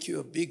 I'll make you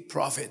a big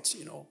prophet,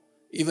 you know,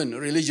 even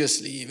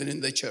religiously, even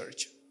in the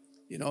church.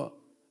 You know,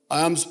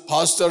 I am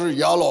Pastor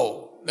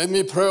Yalo. Let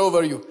me pray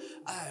over you.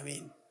 I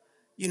mean,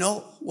 you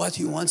know, what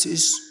he wants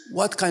is,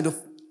 what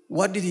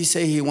did he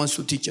say he wants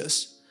to teach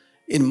us?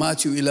 In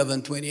Matthew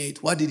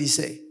 11:28, what did he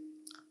say?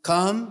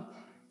 Come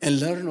and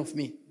learn of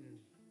me.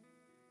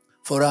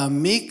 For I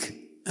am meek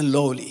and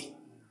lowly,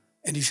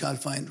 and you shall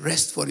find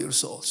rest for your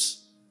souls.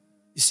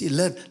 You see,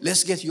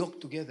 let's get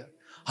yoked together.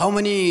 How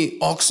many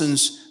oxen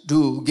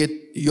do get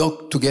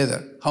yoked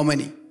together? How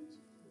many?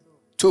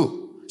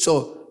 2.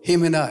 So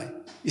him and I.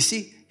 You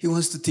see, he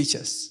wants to teach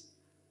us.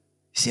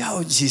 See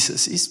how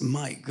Jesus is?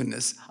 My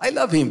goodness. I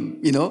love him,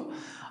 you know.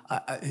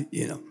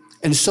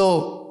 And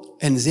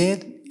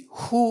then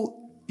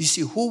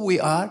who we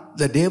are,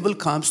 the devil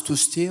comes to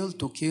steal,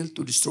 to kill,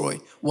 to destroy.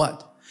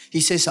 What?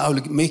 He says, I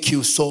will make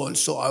you soul,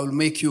 so I'll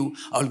make you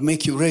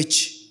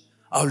rich.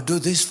 I'll do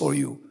this for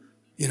you,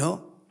 you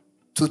know,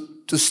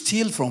 to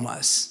steal from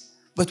us.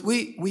 But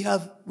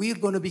we're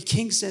going to be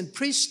kings and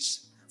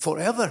priests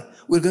forever.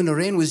 We're going to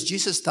reign with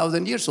Jesus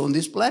 1,000 years on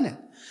this planet.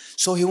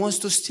 So he wants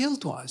to steal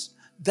to us.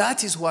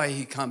 That is why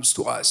he comes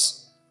to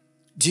us.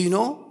 Do you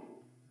know?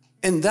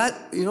 And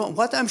that, you know,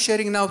 what I'm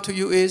sharing now to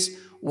you is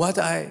what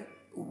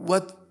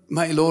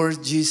my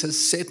Lord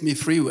Jesus set me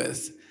free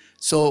with.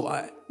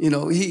 So,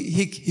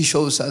 he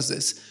shows us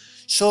this.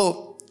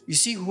 So, you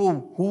see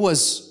who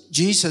was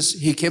Jesus?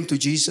 He came to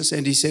Jesus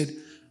and he said,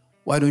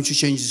 why don't you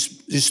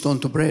change this stone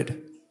to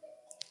bread?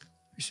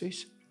 He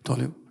says, told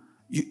him,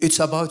 it's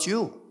about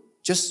you.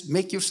 Just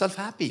make yourself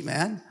happy,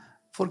 man.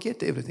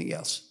 Forget everything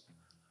else.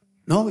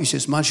 No, he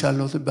says, man shall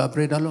not live by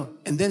bread alone.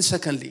 And then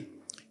secondly,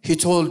 he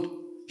told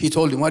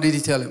him, what did he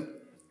tell him?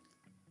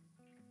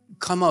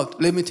 Come out.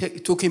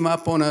 Took him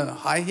up on a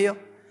high hill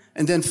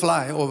and then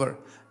fly over.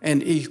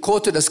 And he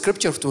quoted a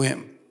scripture to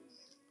him.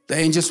 The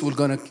angels were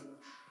going to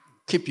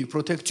keep you,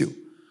 protect you.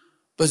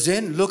 But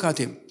then look at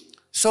him.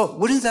 So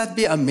wouldn't that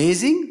be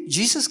amazing?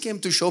 Jesus came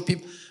to show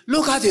people,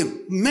 look at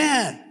him,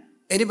 man.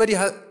 Anybody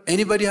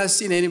has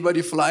seen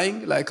anybody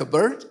flying like a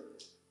bird?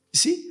 You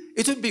see,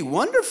 it would be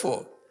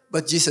wonderful.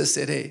 But Jesus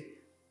said, hey,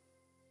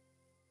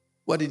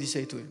 what did he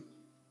say to him?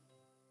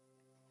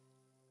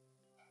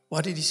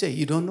 What did he say?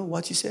 You don't know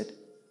what he said?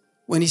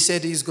 When he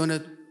said you're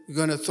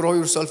going to throw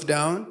yourself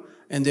down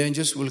and the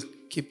angels will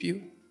keep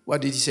you,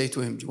 what did he say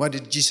to him? What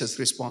did Jesus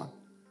respond?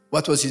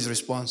 What was his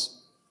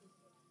response?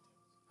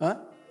 Huh?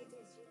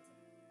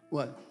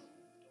 What?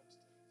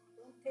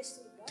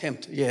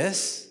 Tempt.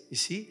 Yes. You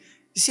see?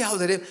 You see how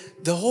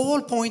the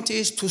whole point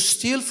is to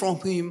steal from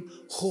him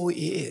who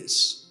he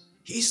is.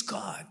 He's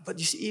God, but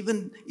you see,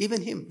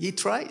 even him, he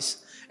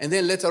tries. And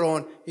then later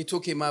on, he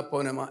took him up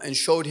on him and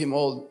showed him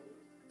all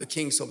the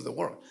kings of the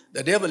world.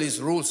 The devil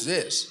rules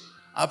this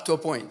up to a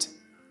point.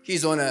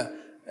 He's on a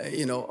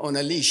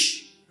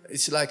leash.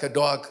 It's like a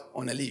dog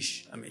on a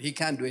leash. I mean, he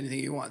can't do anything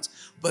he wants.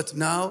 But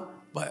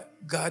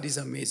God is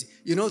amazing.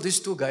 You know, these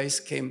two guys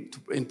came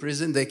in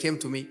prison. They came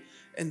to me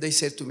and they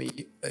said to me,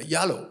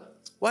 Yalo,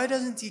 why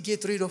doesn't he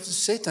get rid of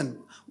Satan?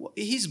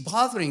 He's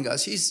bothering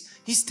us.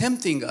 He's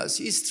tempting us.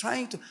 He's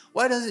trying to.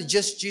 Why doesn't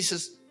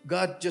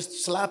God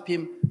just slap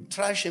him,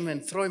 trash him,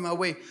 and throw him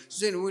away?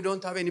 So then we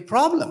don't have any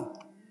problem.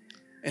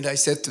 And I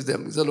said to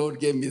them, the Lord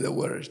gave me the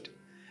word.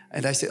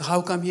 And I said,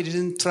 how come he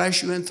didn't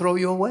trash you and throw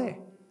you away?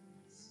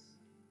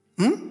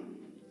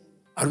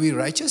 Are we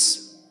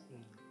righteous?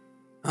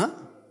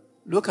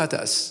 Look at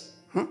us.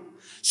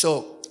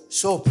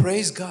 So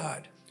praise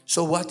God.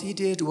 So what he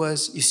did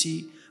was, you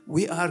see,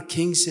 we are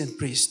kings and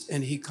priests,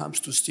 and he comes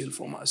to steal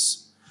from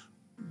us.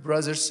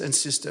 Brothers and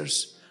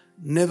sisters,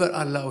 never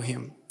allow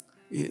him.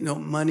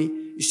 Money.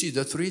 You see,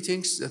 the three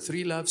things, the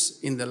three loves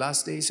in the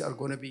last days are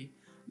going to be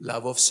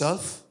love of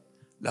self,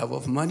 love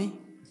of money,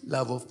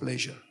 love of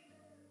pleasure.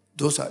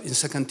 Those are in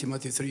 2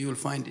 Timothy 3, you'll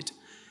find it.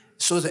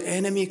 So the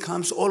enemy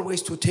comes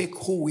always to take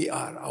who we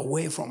are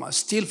away from us,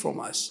 steal from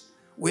us.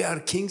 We are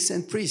kings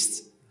and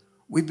priests.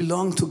 We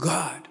belong to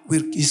God.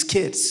 We're his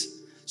kids.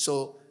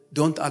 So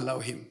don't allow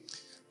him.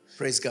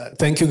 Praise God.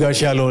 Thank you,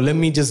 Gashalo. Let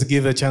me just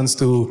give a chance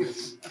to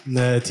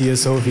Tia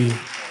Sophie.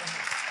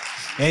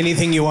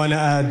 Anything you want to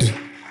add?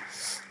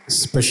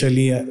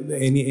 Especially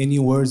any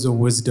words of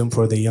wisdom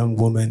for the young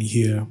woman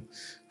here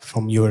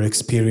from your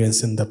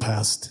experience in the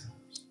past?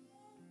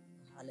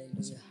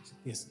 Hallelujah.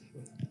 Yes.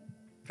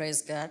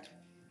 Praise God.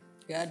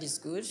 God is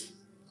good.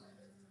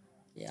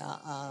 Yeah,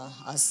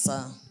 as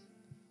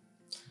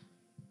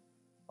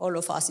all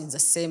of us in the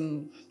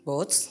same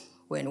boat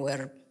when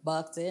we're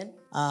back then.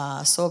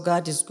 So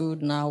God is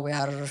good. Now we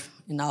are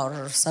in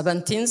our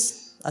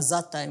 17s. At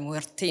that time, we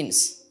were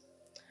teens.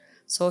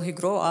 So he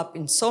grew up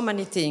in so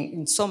many things,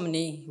 in so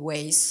many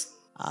ways,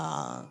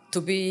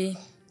 to be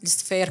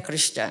this fair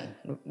Christian.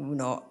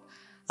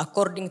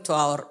 According to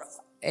our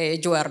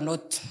age, we are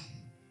not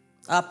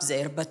up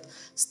there, but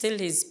still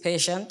he's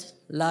patient,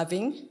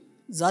 loving.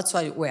 That's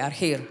why we are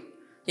here.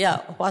 Yeah,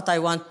 what I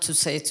want to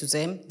say to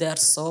them, they are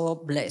so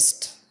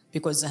blessed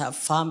because they have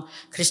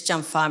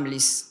Christian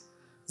families.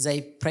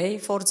 They pray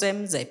for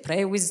them, they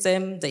pray with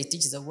them, they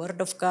teach the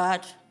word of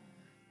God,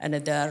 and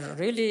they are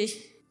really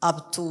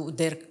up to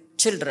their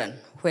children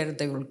where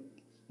they will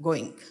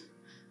going.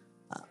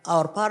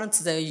 Our parents,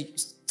 they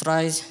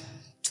try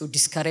to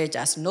discourage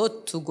us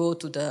not to go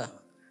to the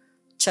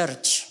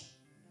church.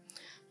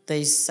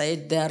 They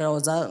said there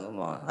was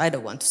I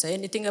don't want to say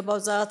anything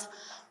about that,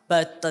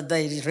 but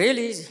they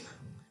really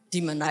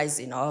demonize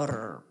in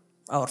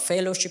our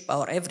fellowship,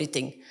 our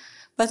everything.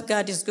 But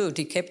God is good.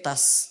 He kept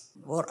us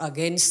war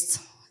against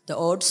the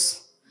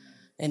odds,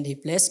 and he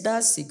blessed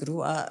us. He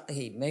grew up.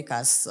 He made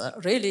us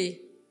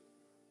really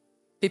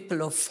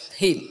people of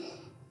him.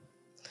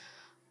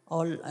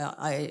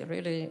 I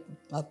really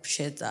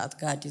appreciate that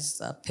God is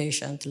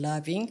patient,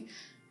 loving,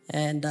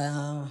 and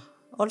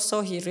also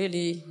he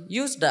really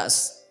used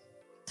us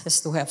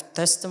to have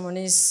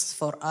testimonies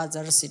for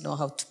others,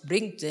 how to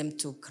bring them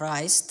to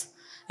Christ.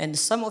 And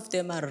some of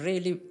them are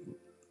really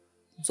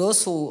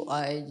those who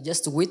I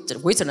just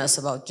witness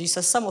about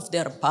Jesus. Some of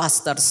them are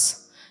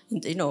pastors,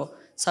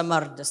 some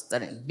are just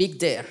big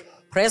there.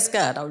 Praise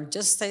God. I will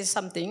just say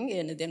something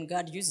and then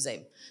God uses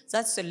them.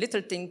 That's a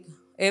little thing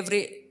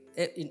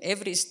in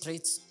every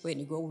street when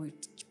you go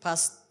with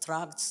past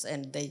tracts,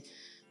 and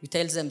we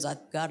tell them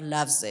that God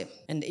loves them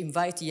and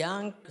invite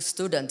young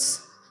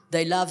students.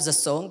 They love the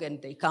song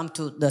and they come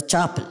to the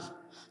chapel.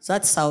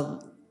 That's how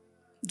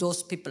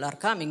those people are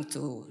coming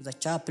to the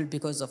chapel,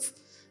 because of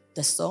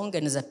the song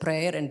and the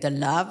prayer and the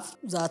love.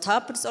 That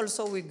happens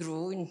also. We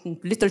grew in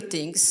little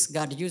things.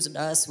 God used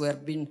us. We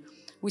have been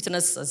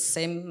witness the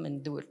same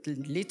and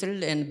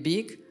little and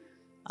big.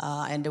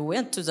 And we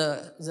went to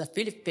the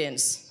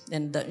Philippines.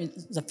 And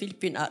the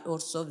Philippines are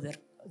also,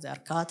 they are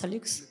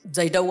Catholics.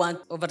 They don't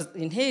want, over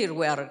in here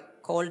we are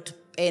called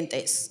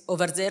Pentes.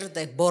 Over there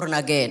they're born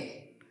again.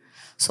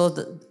 So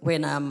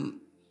when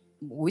I'm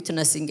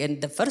witnessing,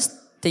 and the first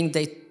thing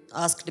they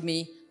asked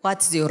me,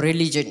 what's your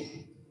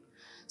religion?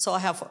 So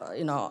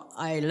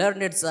I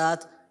learned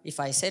that if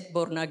I said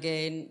born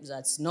again,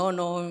 that's no.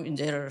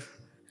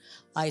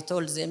 I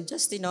told them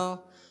just,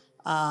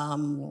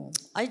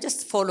 I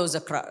just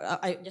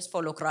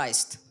follow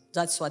Christ.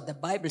 That's what the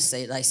Bible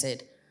said. I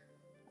said,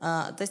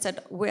 they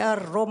said, we are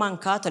Roman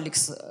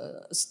Catholics.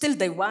 Still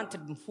they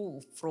wanted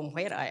who from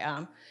where I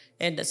am.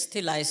 And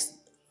still I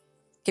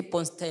keep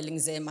on telling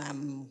them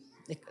I'm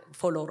a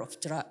follower of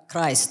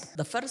Christ.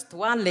 The first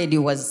one lady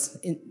was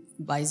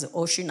by the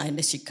ocean,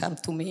 and she came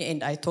to me,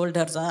 and I told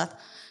her that.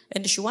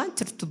 And she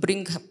wanted to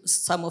bring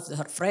some of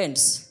her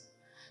friends.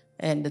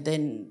 And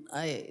then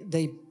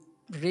they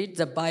read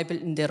the Bible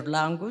in their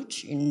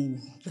language.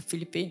 In the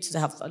Philippines, they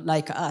have,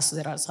 like us,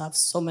 there have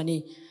so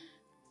many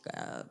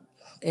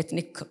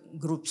ethnic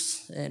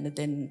groups.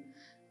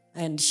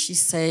 And she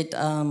said,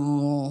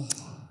 can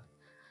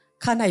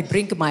I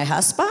bring my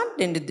husband?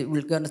 And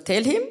we're going to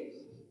tell him.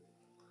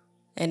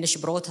 And she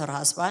brought her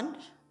husband,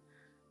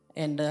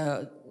 and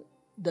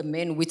the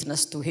main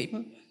witness to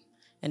him.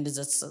 And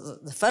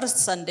the first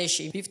Sunday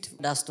she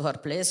invited us to her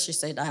place. She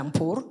said, I am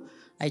poor.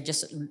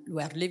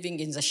 We are living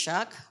in the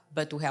shack,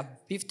 but we have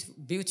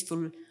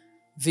beautiful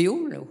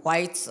view,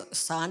 white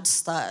sand,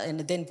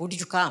 and then would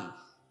you come?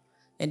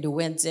 And we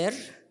went there,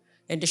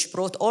 and she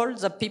brought all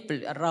the people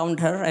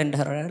around her and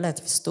her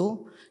relatives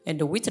too, and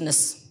the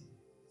witness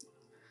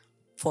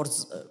for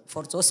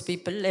those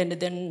people. And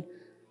then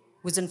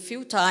within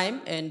few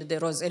time, and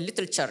there was a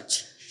little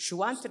church. She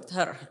wanted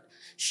her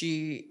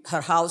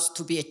house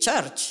to be a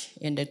church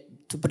and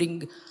to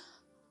bring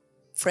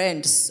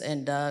friends.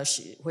 And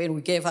when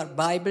we gave her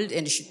Bible,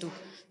 and she took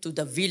to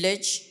the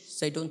village,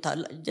 they don't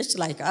just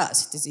like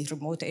us. It is a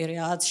remote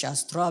area. She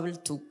has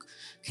traveled to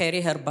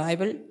carry her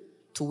Bible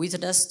to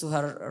witness to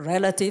her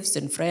relatives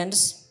and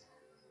friends,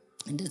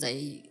 and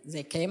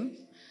they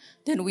came.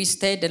 Then we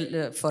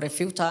stayed for a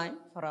few time,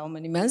 for how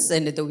many months,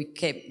 and then we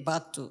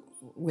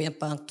went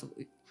back to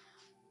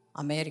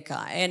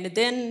America. And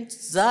then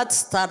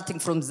starting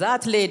from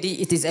that lady,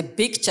 it is a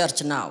big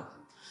church now.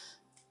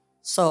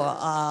 So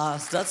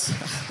that's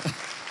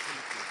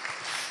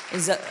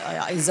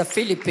in the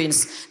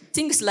Philippines.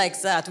 Things like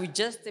that. We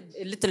just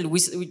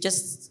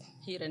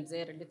here and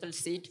there a little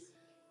seed.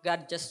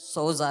 God just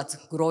saw that,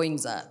 growing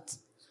that.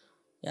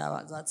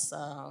 Yeah, that's.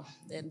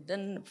 And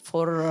then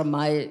for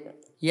my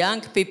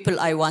young people,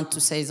 I want to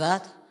say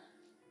that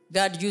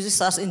God uses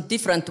us in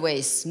different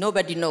ways.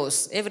 Nobody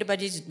knows.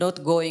 Everybody is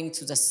not going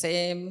to the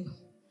same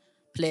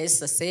place,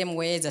 the same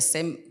way, the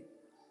same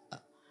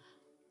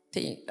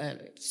thing.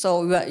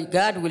 So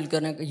God will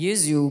gonna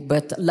use you,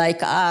 but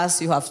like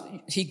us,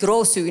 He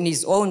grows you in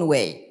His own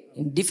way,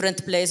 in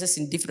different places,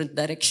 in different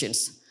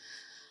directions.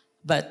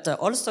 But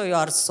also you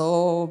are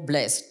so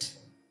blessed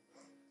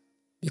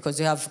because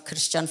you have a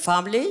Christian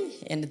family,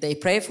 and they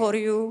pray for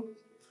you,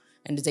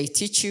 and they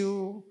teach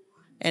you,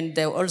 and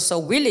they're also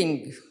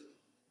willing,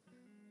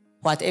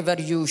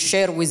 whatever you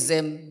share with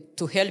them,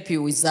 to help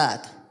you with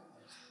that.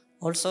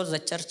 Also, the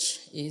church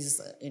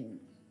is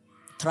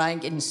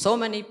trying in so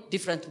many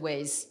different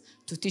ways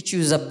to teach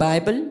you the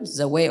Bible,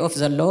 the way of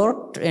the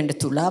Lord, and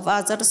to love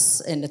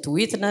others, and to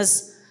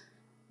witness,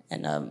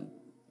 and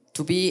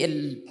to be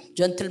a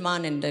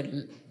gentleman and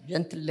a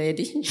gentle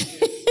lady.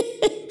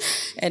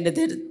 And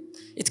then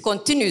it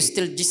continues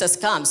till Jesus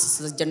comes.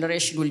 The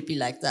generation will be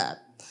like that.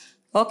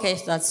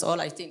 Okay, that's all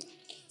I think.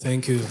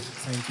 Thank you.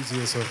 Thank you to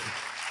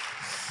yourself.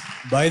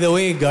 By the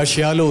way,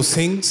 Gashialo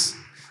sings.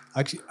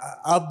 Actually,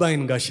 Abba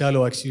in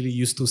Gashialo actually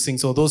used to sing.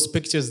 So those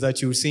pictures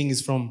that you're seeing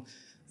is from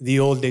the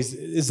old days.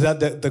 Is that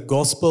the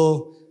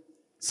gospel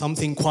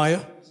something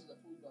choir?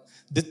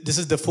 This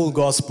is the full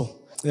gospel.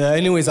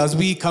 Anyways, as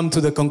we come to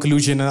the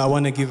conclusion, I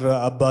want to give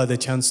Abba the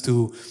chance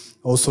to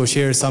also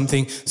share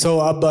something.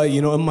 So Abba,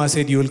 Amma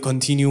said you will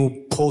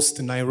continue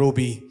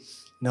post-Nairobi,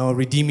 now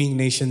redeeming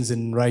nations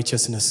in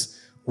righteousness.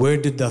 Where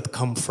did that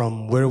come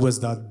from? Where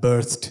was that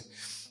birthed?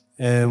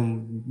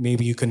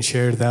 Maybe you can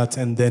share that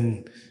and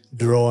then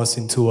draw us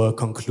into a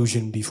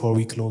conclusion before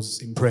we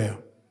close in prayer.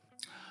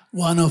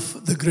 One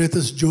of the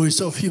greatest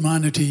joys of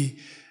humanity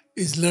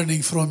is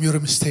learning from your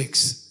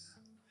mistakes.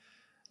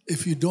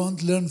 If you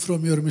don't learn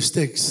from your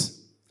mistakes,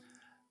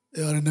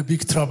 you are in a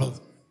big trouble.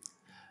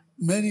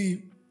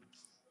 Many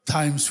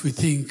times we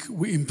think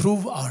we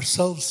improve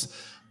ourselves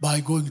by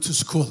going to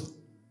school.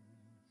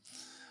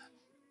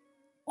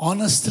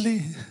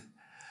 Honestly,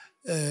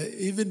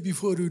 even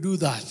before you do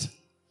that,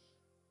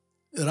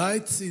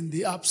 right in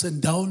the ups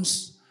and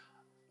downs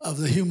of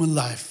the human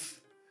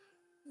life,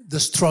 the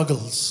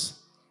struggles,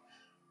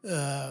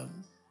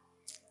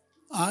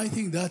 I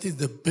think that is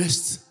the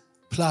best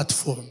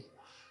platform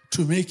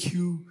to make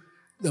you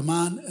the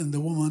man and the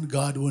woman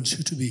God wants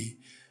you to be.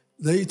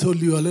 They told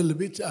you a little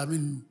bit,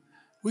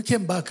 we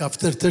came back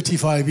after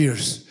 35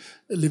 years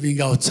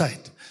living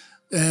outside.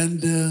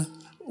 And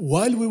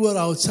while we were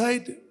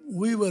outside,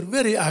 we were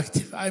very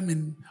active.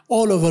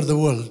 All over the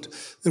world.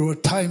 There were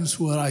times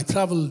where I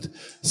traveled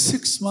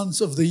 6 months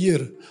of the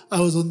year.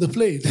 I was on the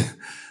plane.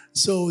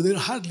 So there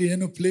hardly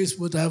any place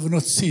what I have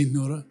not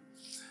seen.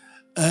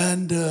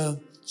 And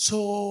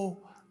so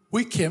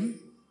we came,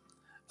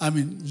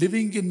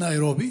 living in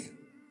Nairobi.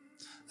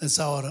 That's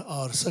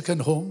our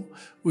second home.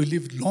 We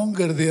lived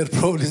longer there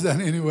probably than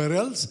anywhere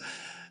else.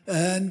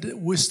 And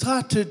we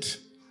started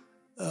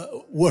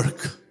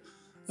work.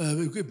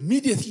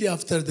 Immediately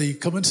after the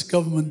communist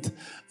government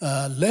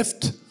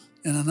left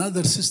and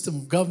another system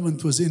of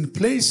government was in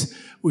place,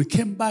 we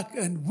came back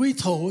and we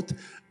thought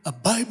a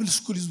Bible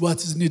school is what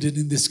is needed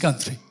in this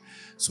country.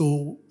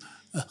 So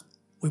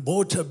we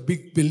bought a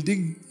big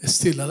building,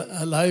 still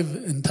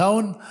alive in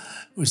town.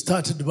 We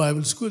started the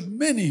Bible school.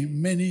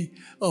 Many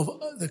of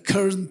the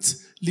current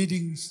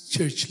leading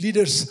church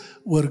leaders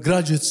were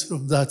graduates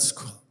from that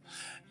school.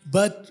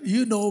 But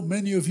you know,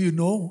 many of you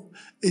know,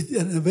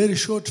 in a very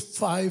short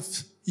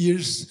 5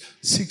 years,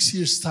 6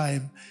 years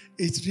time,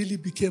 it really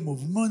became a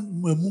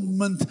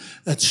movement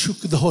that shook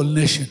the whole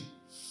nation.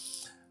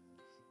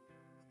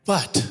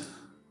 But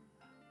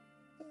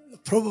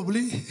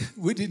probably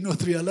we did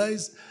not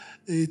realize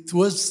it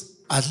was,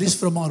 at least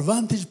from our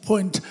vantage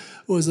point,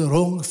 was a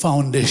wrong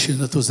foundation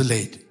that was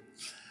laid.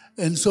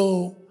 And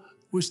so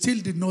we still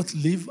did not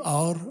leave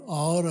our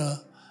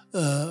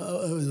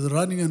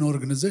running an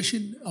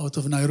organization out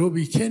of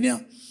Nairobi,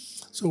 Kenya.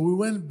 So we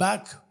went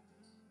back,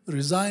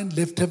 resigned,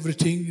 left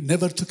everything,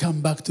 never to come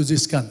back to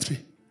this country.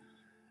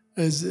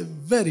 It's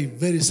very,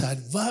 very sad,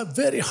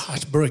 very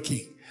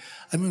heartbreaking.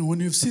 I mean, when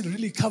you've seen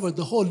really covered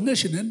the whole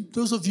nation, and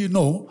those of you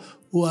know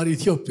who are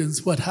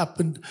Ethiopians, what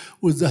happened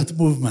with that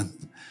movement.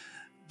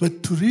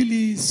 But to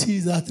really see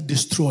that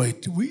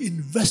destroyed, we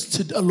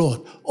invested a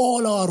lot.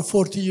 All our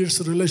 40 years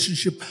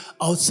relationship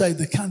outside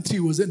the country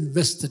was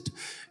invested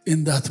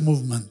in that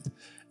movement.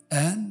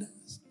 And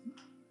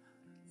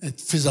it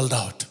fizzled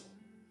out.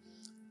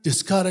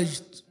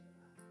 Discouraged,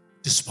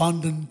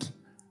 despondent,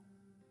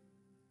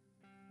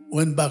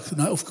 went back to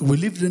Nairobi. We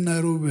lived in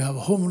Nairobi, we have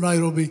a home in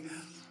Nairobi,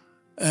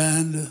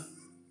 and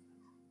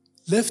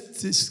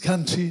left this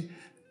country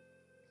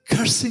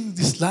cursing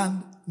this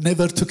land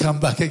never to come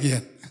back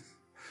again.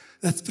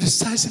 That's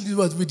precisely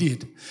what we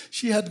did.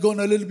 She had gone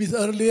a little bit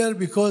earlier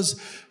because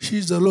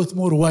she's a lot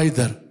more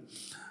wider.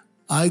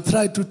 I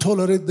tried to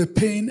tolerate the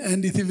pain,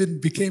 and it even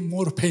became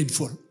more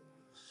painful.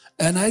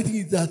 And I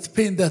think that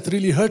pain that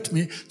really hurt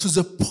me to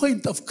the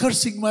point of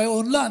cursing my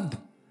own land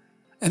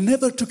and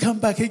never to come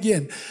back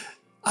again.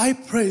 I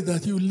pray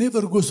that you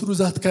never go through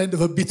that kind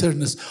of a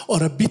bitterness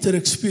or a bitter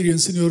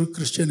experience in your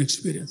Christian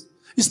experience.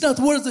 It's not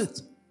worth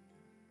it.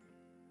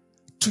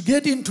 To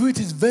get into it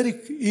is very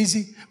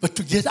easy, but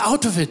to get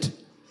out of it,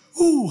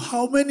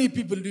 how many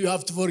people do you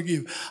have to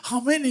forgive? How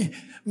many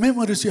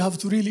memories you have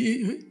to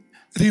really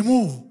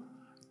remove?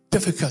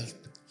 Difficult.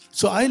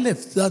 So I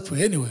left that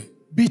way anyway,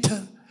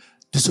 bitter,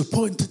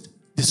 disappointed,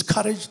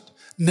 discouraged,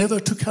 never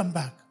to come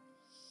back.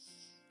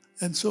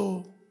 And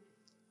so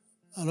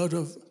a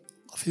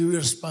few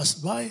years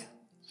passed by.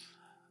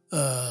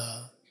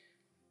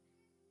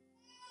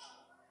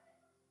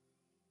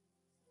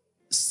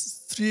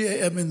 3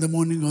 a.m. in the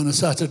morning on a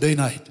Saturday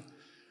night.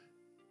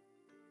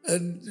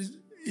 And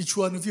each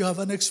one of you have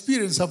an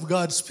experience of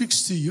God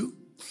speaks to you.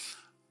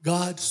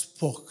 God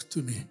spoke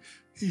to me.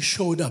 He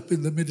showed up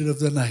in the middle of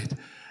the night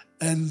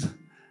and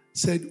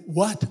said,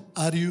 "What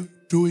are you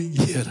doing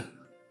here?"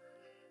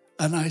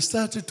 And I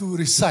started to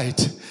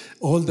recite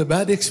all the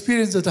bad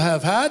experience that I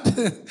have had,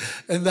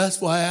 and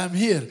that's why I'm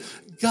here.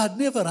 God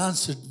never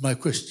answered my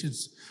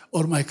questions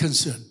or my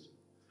concern.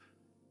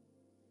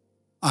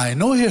 I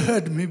know He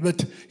heard me,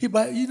 but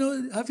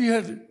have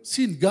you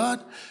seen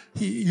God?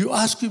 You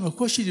ask Him a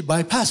question, He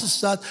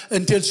bypasses that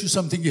and tells you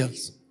something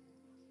else.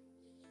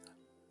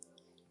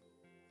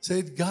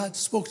 Said, God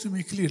spoke to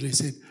me clearly. He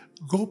said,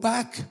 "Go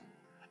back,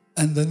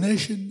 and the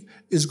nation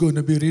is going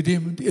to be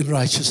redeemed in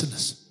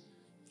righteousness."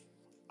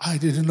 I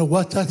didn't know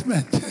what that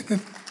meant.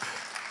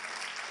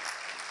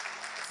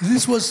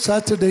 This was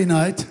Saturday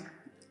night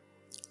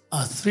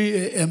at 3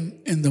 a.m.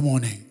 in the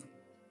morning.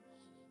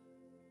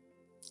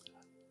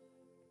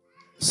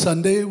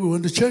 Sunday, we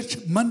went to church.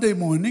 Monday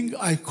morning,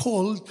 I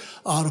called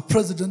our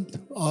president.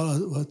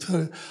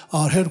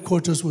 Our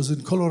headquarters was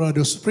in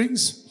Colorado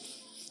Springs.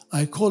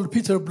 I called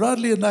Peter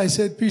Bradley and I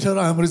said, "Peter,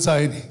 I'm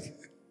resigning."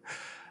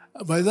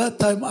 By that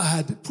time, I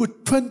had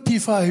put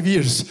 25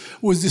 years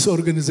with this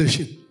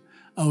organization.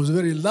 I was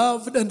very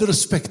loved and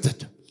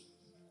respected.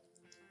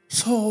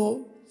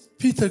 So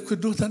Peter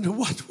could not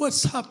understand,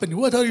 what's happening?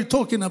 What are you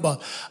talking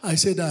about? I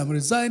said, "I'm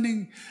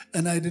resigning,"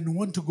 and I didn't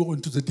want to go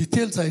into the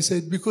details. I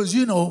said, because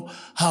you know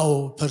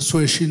how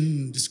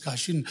persuasion,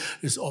 discussion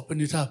is open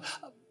it up.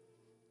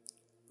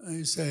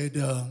 I said,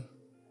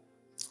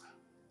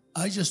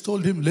 I just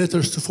told him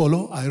letters to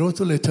follow. I wrote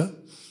a letter.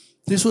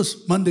 This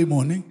was Monday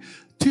morning.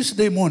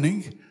 Tuesday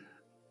morning,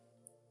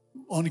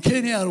 on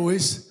Kenya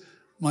Airways,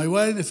 my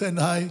wife and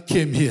I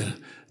came here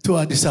to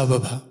Addis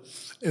Ababa.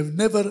 I've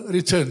never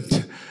returned.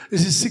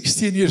 This is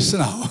 16 years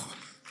now.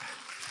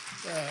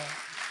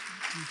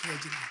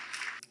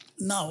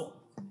 Now,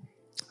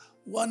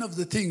 one of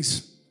the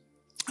things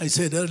I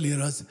said earlier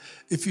was,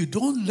 if you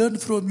don't learn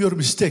from your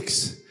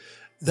mistakes,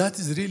 that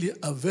is really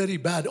a very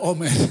bad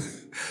omen.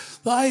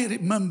 I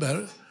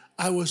remember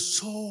as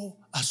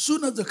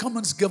soon as the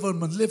Commons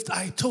government left,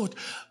 I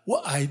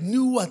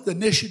knew what the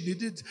nation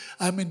needed.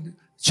 I mean,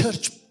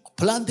 church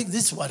planting,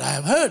 this is what I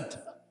have heard.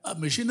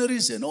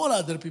 Missionaries and all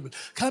other people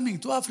coming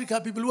to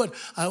Africa, people were,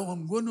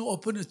 I'm going to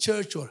open a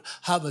church or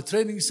have a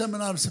training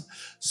seminar.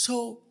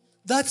 So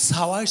that's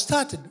how I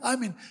started. I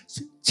mean,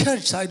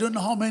 church, I don't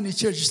know how many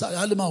churches,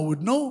 Alima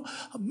would know.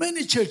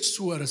 Many churches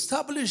were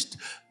established.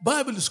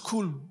 Bible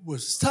school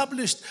was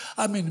established.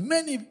 I mean,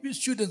 many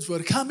students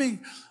were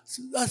coming.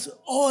 That's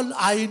all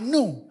I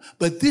knew.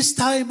 But this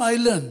time I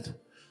learned.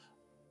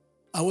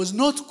 I was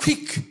not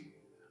quick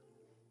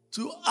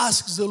to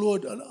ask the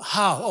Lord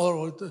how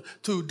or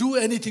to do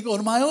anything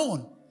on my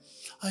own.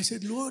 I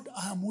said, Lord,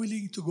 I'm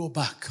willing to go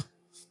back.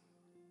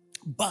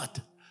 But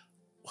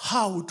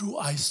how do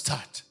I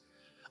start?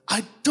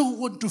 I don't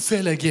want to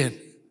fail again.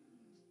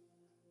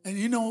 And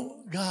you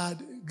know,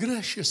 God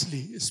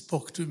graciously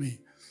spoke to me.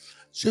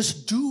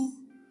 Just do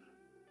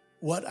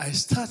what I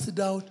started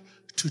out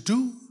to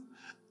do,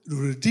 to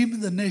redeem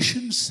the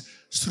nations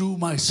through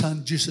my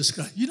son, Jesus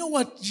Christ. You know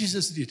what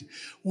Jesus did?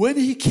 When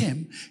he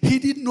came, he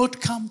did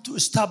not come to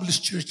establish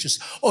churches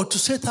or to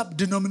set up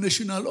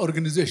denominational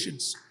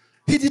organizations.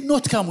 He did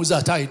not come with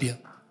that idea.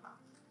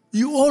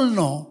 You all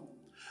know,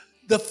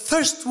 the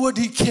first word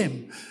he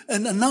came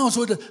and announced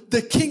was,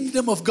 the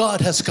kingdom of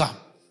God has come.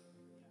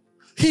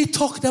 He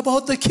talked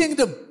about the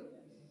kingdom,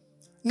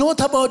 not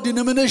about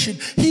denomination.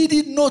 He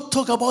did not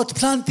talk about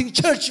planting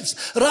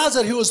churches.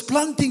 Rather, he was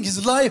planting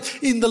his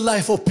life in the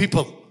life of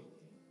people.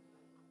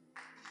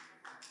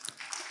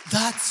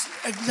 That's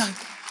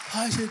exactly.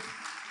 I said,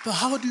 but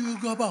how do you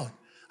go about?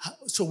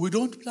 So we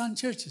don't plant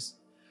churches.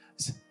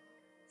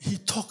 He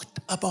talked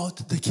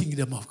about the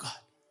kingdom of God.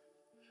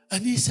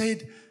 And he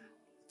said,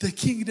 the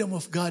kingdom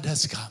of God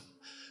has come.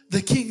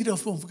 The kingdom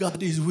of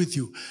God is with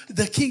you.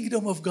 The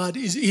kingdom of God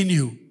is in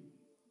you.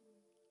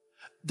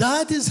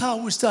 That is how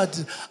we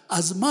started.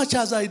 As much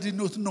as I did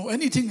not know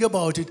anything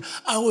about it,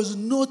 I was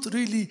not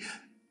really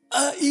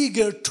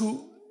eager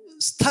to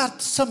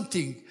start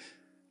something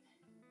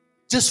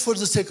just for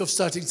the sake of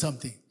starting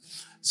something.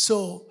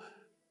 So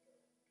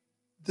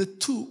the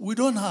two, we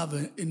don't have,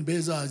 in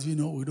Beza, as you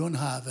know, we don't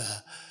have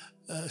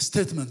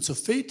statements of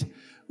faith.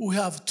 We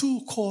have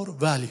two core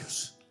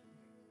values.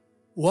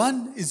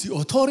 One is the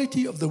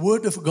authority of the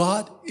Word of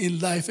God in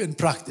life and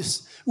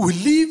practice. We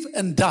live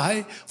and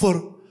die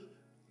for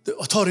the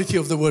authority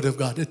of the Word of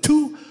God.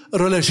 Two, a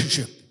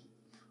relationship.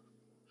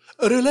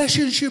 A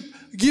relationship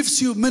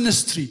gives you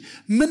ministry.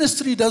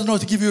 Ministry does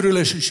not give you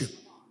relationship.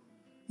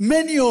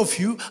 Many of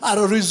you are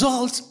a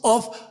result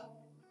of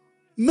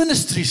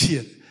ministries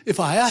here. If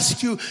I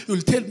ask you, you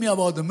will tell me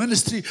about the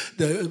ministry,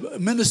 the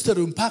minister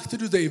who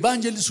impacted you, the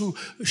evangelist who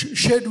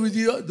shared with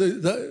you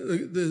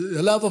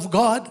the love of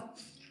God.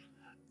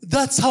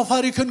 That's how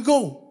far you can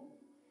go.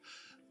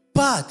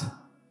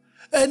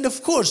 And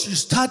of course, you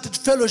started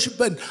fellowship,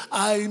 and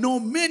I know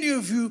many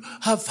of you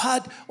have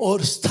had or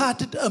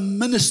started a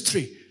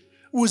ministry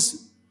with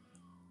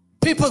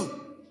people.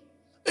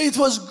 It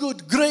was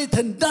good, great,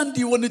 and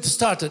dandy when it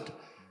started.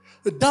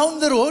 But down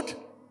the road,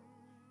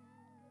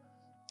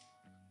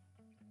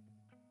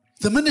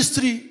 the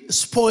ministry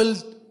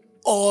spoiled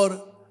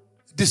or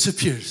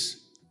disappears.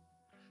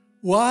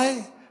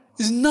 Why?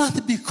 It's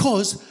not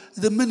because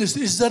the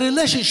ministry, it's the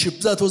relationship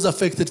that was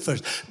affected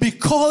first.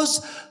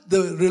 Because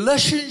the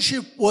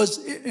relationship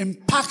was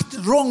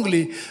impacted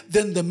wrongly,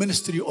 then the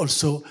ministry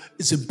also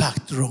is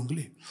impacted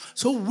wrongly.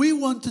 So we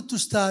wanted to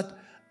start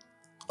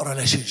a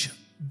relationship,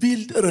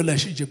 build a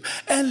relationship,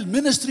 and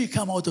ministry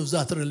come out of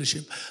that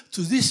relationship.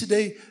 To this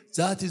day,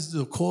 that is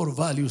the core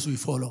values we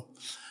follow.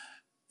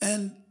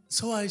 And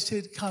so I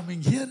said,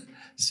 coming here,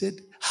 said,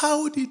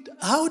 how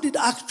did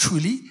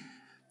actually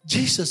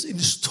Jesus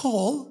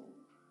install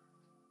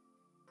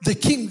the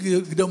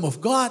kingdom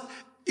of God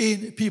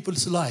in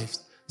people's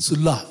lives? So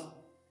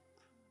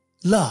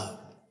love.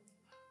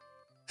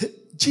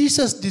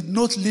 Jesus did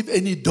not leave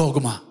any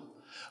dogma.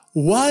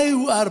 Why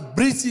we are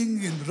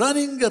breathing and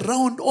running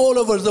around all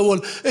over the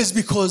world is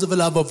because of the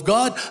love of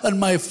God, and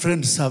my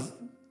friends have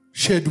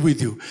shared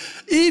with you.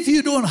 If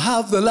you don't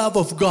have the love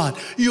of God,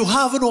 you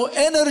have no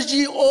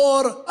energy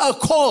or a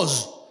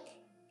cause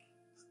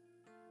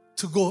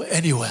to go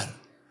anywhere.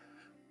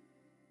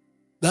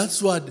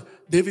 That's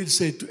what David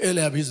said to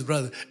Eliab, his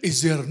brother.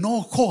 Is there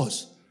no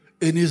cause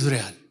in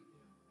Israel?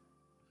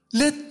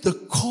 Let the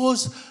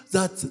cause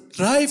that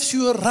drives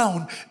you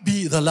around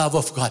be the love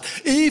of God.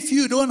 If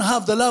you don't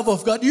have the love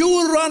of God, you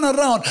will run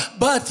around,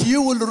 but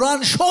you will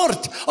run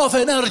short of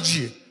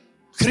energy,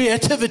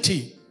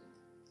 creativity.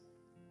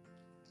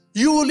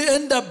 You will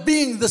end up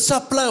being the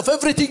supply of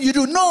everything you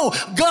do. No,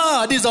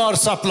 God is our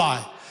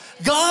supply.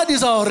 God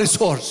is our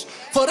resource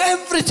for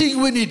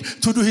everything we need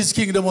to do His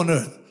kingdom on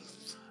earth.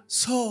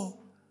 So,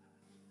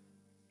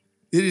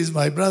 it is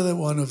my brother,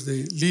 one of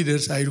the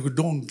leaders. I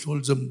don't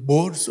call them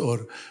boards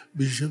or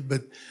bishop,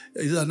 but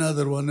is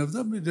another one of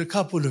them, a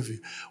couple of you.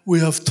 We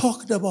have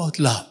talked about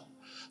love.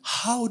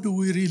 How do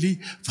we really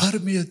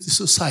permeate the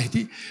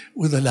society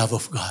with the love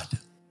of God?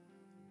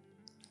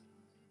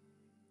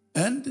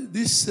 And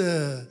this,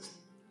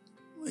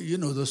 you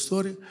know the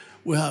story.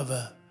 We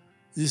have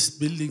this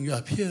building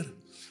up here,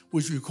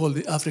 which we call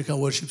the Africa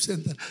Worship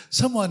Center.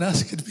 Someone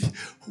asked me,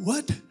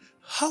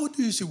 how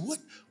do you see,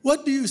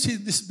 what do you see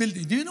in this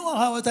building? Do you know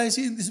what I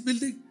see in this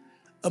building?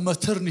 A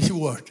maternity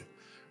ward.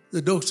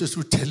 The doctors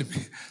would tell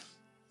me.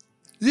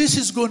 This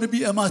is going to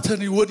be a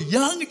maternity ward.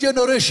 Young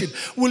generation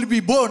will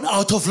be born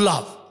out of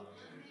love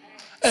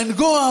and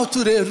go out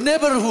to their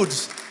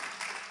neighborhoods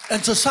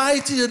and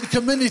societies and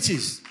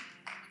communities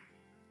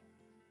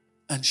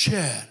and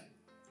share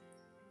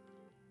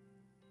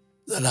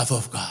the love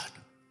of God.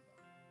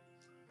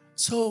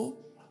 So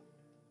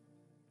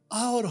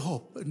our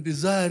hope and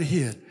desire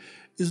here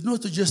is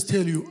not to just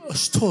tell you a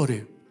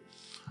story,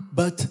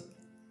 but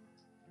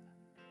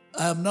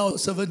I am now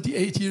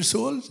 78 years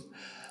old.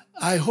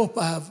 I hope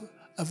I've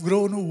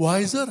grown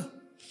wiser.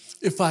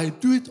 If I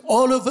do it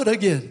all over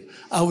again,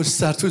 I would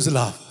start with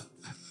love.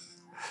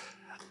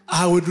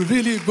 I would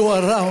really go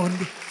around,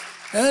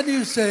 and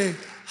you say,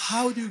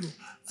 how do you go?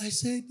 I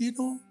said,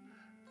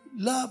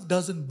 love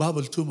doesn't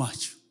bubble too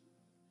much.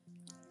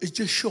 It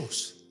just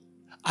shows.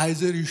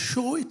 Either you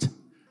show it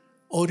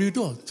or you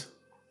don't.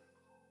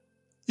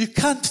 You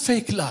can't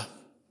fake love.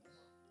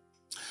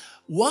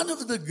 One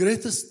of the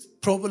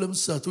greatest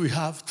problems that we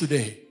have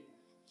today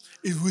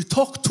is we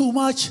talk too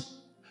much,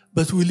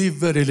 but we live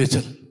very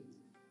little.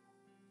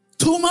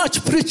 Too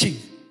much preaching,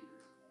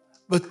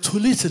 but too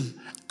little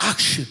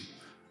action.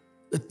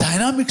 The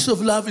dynamics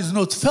of love is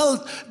not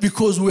felt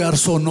because we are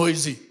so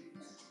noisy.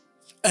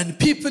 And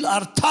people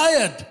are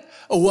tired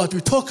of what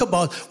we talk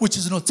about, which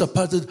is not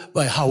supported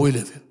by how we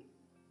live.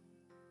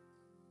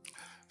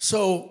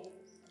 So,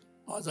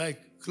 as I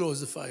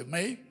close, if I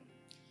may,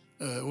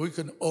 we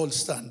can all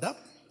stand up.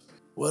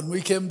 When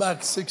we came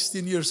back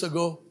 16 years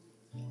ago,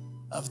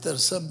 after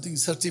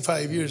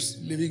 35 years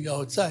living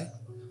outside,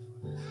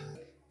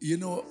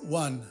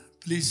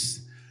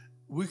 please,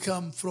 we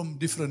come from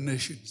different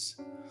nations.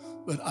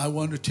 But I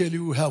want to tell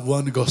you, we have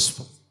one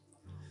gospel.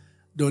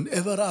 Don't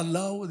ever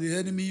allow the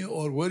enemy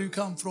or where you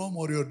come from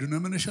or your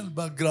denominational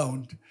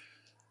background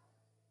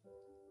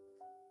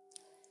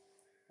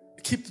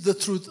keep the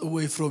truth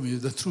away from you.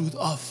 The truth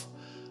of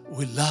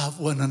we love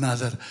one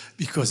another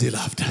because he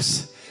loved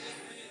us.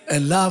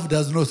 And love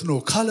does not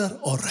know color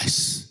or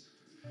race.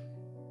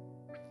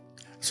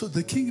 So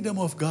the kingdom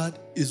of God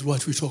is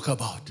what we talk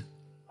about.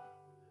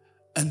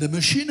 And the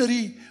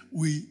machinery,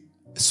 we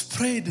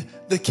spread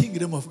the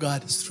kingdom of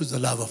God through the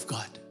love of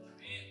God.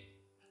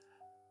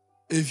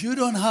 If you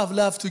don't have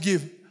love to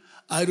give,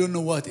 I don't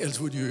know what else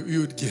you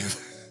would give.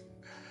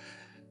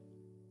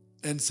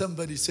 And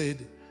somebody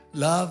said,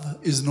 love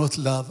is not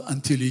love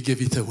until you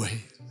give it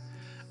away.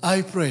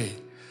 I pray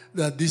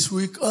that this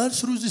week, or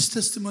through these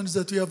testimonies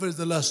that we have heard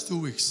the last 2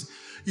 weeks,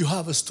 you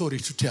have a story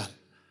to tell.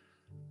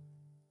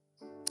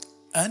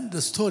 And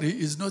the story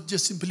is not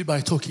just simply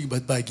by talking,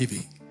 but by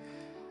giving.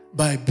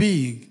 By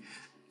being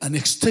an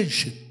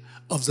extension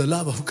of the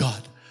love of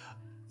God,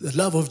 the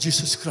love of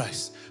Jesus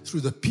Christ,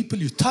 through the people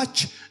you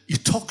touch, you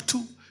talk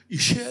to, you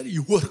share,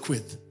 you work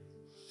with.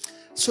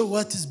 So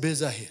what is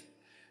Beza here?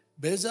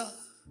 Beza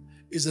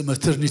is a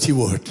maternity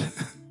word.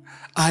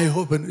 I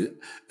hope,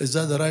 is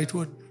that the right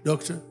word,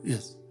 doctor?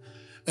 Yes.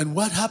 And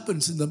what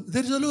happens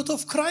there is a lot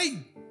of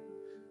crying,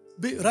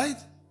 right?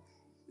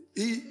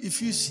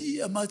 If you see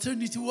a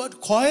maternity ward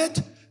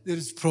quiet, there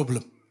is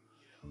problem.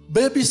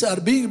 Babies are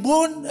being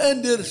born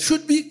and there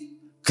should be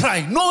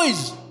crying,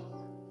 noise.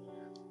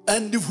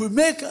 And if we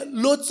make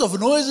lots of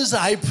noises,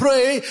 I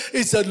pray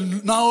it's a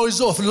noise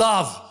of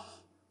love.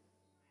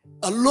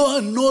 A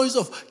noise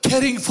of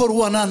caring for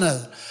one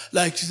another.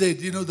 Like you said,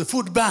 the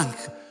food bank,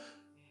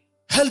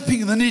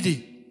 helping the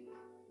needy.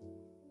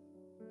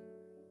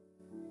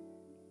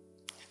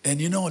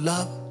 And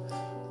love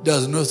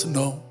does not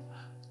know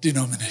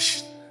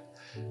denomination.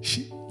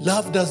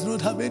 Love does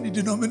not have any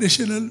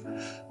denominational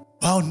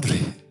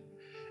boundary.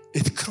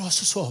 It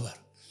crosses over.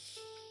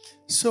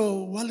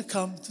 So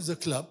welcome to the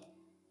club.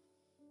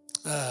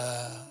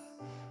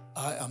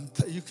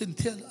 You can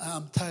tell I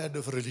am tired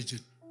of religion.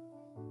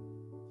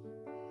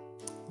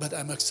 But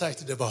I'm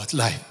excited about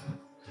life.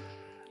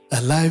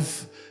 A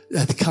life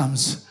that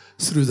comes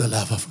through the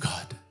love of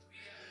God.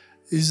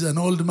 Is an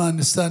old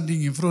man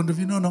standing in front of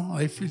you? No,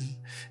 I feel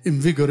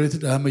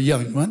invigorated. I'm a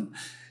young one.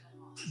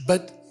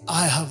 But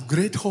I have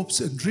great hopes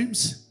and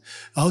dreams.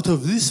 Out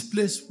of this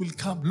place will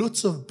come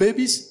lots of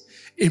babies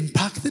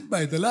impacted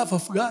by the love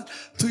of God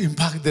to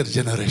impact their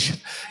generation.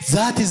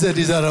 That is the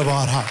desire of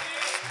our heart.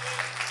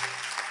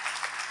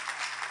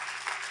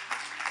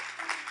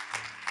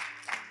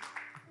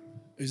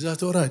 Is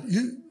that all right?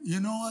 You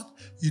know what?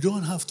 You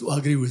don't have to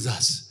agree with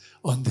us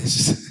on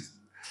this.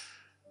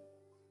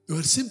 We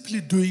are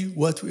simply doing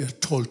what we are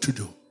told to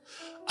do.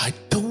 I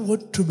don't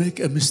want to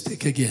make a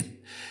mistake again.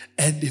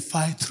 And if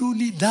I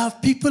truly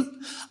love people,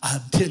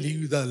 I'm telling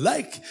you that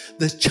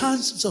the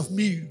chances of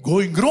me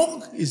going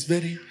wrong is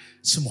very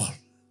small.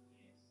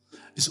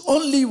 It's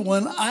only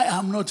when I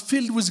am not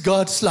filled with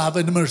God's love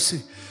and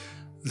mercy,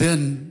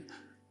 then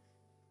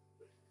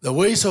the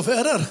ways of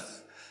error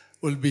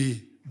will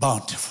be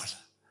bountiful.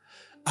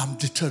 I'm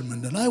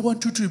determined, and I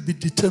want you to be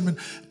determined.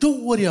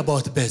 Don't worry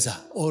about Beza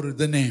or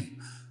the name.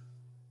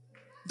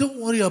 Don't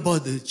worry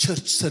about the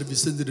church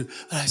service. And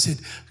I said,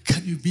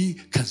 can you be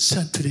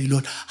concerned today,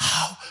 Lord?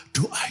 How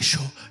do I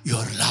show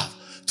your love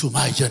to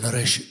my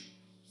generation?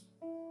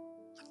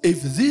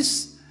 If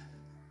this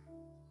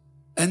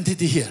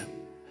entity here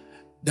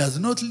does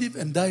not live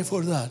and die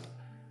for that,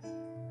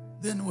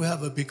 then we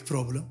have a big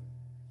problem.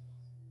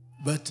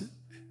 But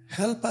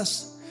help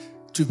us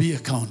to be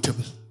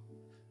accountable.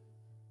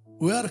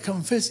 We are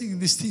confessing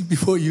this thing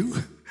before you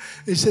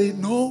and say,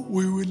 no,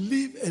 we will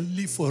live and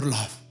live for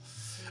love.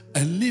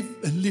 And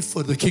live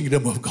for the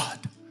kingdom of God.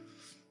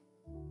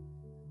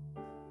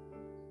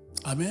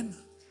 Amen.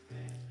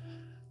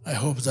 I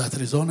hope that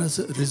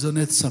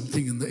resonates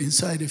something in the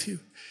inside of you.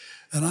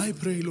 And I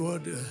pray,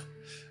 Lord,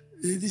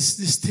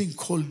 this thing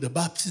called the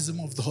baptism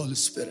of the Holy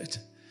Spirit,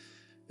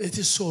 it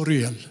is so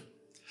real.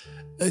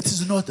 It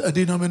is not a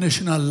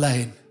denominational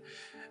line.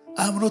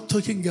 I'm not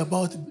talking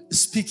about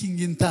speaking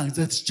in tongues.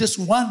 That's just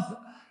one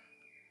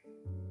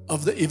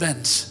of the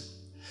events.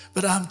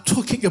 But I'm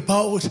talking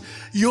about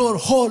your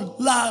whole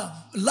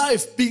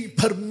life being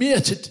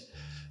permeated,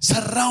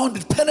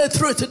 surrounded,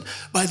 penetrated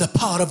by the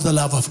power of the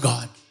love of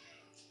God.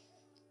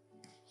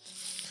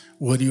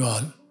 When you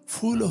are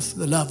full of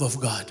the love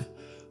of God,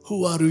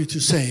 who are you to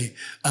say,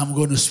 I'm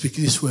going to speak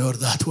this way or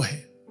that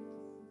way?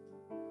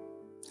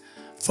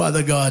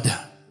 Father God,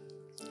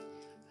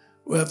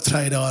 we have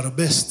tried our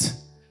best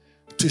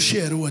to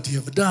share what you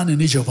have done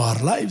in each of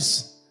our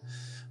lives.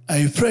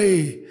 I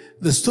pray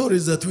the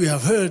stories that we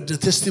have heard, the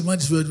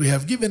testimonies that we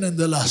have given in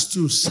the last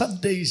 2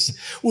 Sundays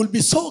will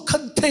be so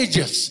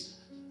contagious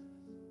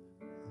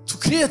to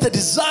create a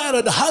desire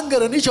and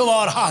hunger in each of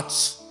our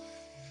hearts.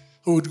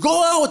 We would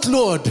go out,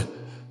 Lord,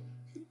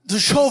 to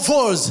show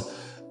forth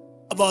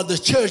about the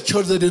church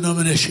or the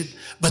denomination,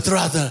 but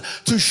rather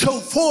to show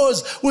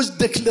forth with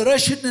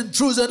declaration and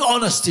truth and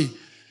honesty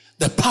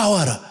the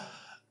power,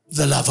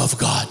 the love of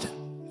God.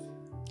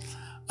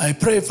 I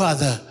pray,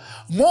 Father,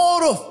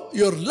 more of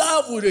your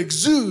love would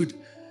exude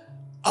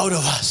out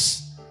of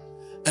us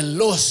and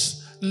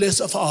less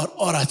of our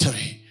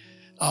oratory,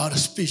 our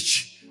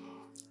speech.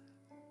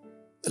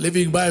 The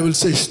Living Bible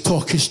says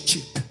talk is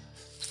cheap.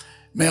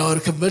 May our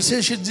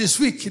conversation this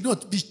week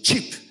not be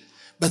cheap,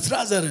 but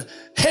rather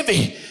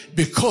heavy,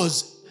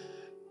 because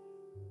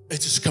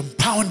it is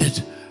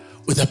compounded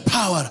with the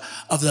power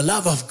of the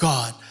love of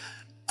God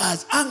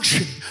as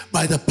unctioned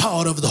by the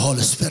power of the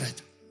Holy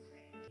Spirit.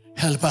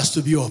 Help us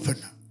to be open.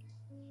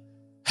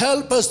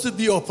 Help us to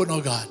be open,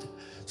 oh God,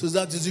 so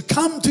that as you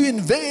come to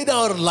invade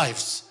our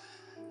lives,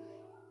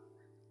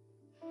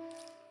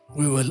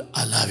 we will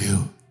allow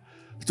you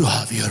to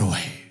have your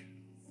way.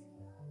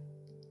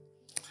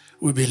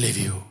 We believe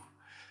you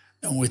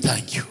and we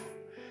thank you.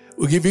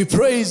 We give you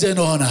praise and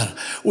honor.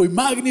 We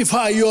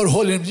magnify your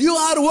holy name. You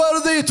are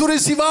worthy to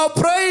receive our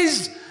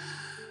praise.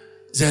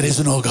 There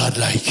is no God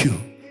like you.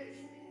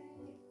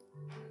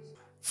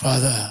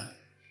 Father,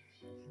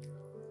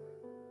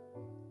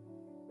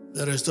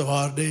 the rest of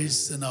our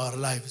days and our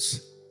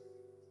lives,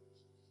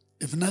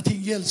 if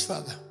nothing else,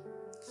 Father,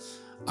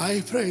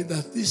 I pray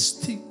that this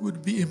thing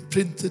would be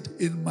imprinted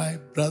in my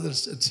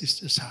brothers and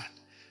sisters' heart.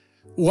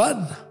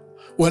 One,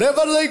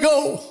 wherever they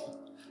go,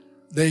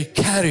 they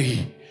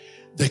carry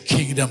the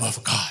kingdom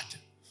of God.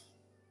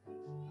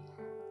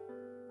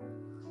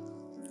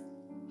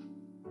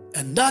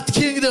 And that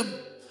kingdom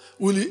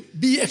will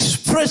be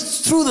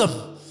expressed through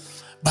them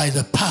by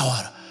the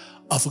power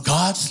of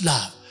God's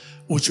love,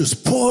 which was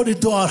poured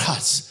into our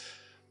hearts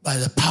by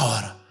the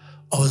power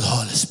of the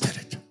Holy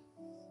Spirit.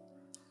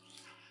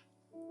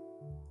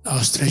 Now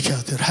stretch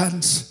out your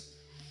hands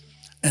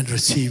and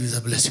receive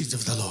the blessings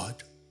of the Lord.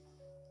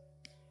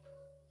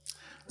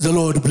 The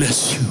Lord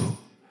bless you.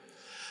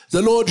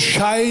 The Lord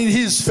shine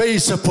His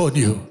face upon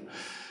you.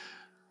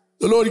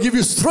 The Lord give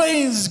you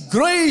strength,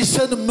 grace,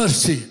 and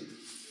mercy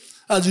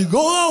as you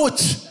go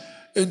out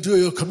into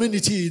your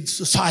community and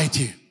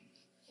society.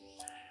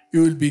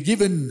 You will be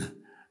given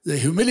the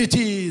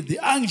humility, the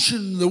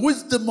unction, the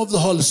wisdom of the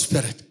Holy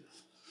Spirit,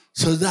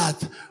 so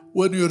that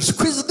when you're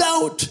squeezed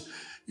out,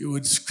 you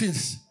would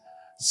squeeze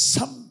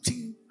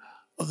something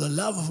of the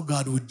love of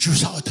God would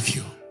juice out of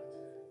you.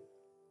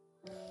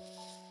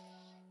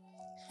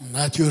 And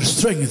that your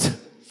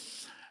strength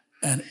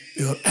and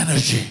your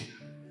energy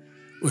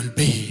will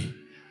be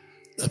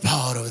the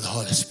power of the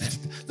Holy Spirit.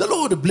 The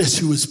Lord bless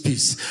you with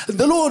peace. And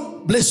the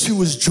Lord bless you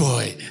with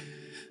joy.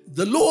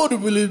 The Lord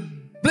will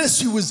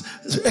bless you with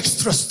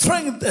extra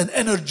strength and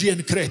energy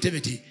and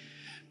creativity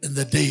in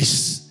the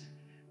days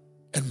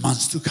and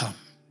months to come.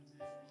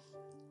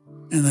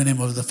 In the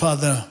name of the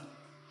Father,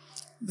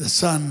 the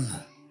Son,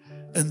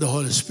 and the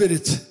Holy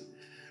Spirit,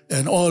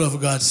 and all of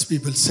God's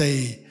people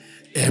say,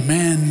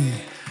 Amen.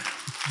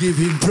 Give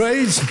Him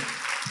praise.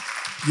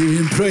 Give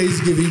Him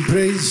praise. Give Him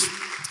praise.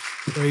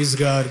 Praise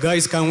God.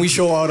 Guys, can we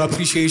show our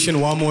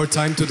appreciation one more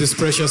time to these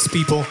precious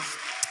people?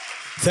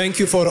 Thank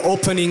you for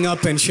opening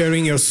up and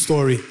sharing your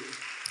story.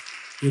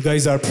 You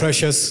guys are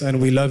precious and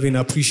we love and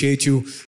appreciate you.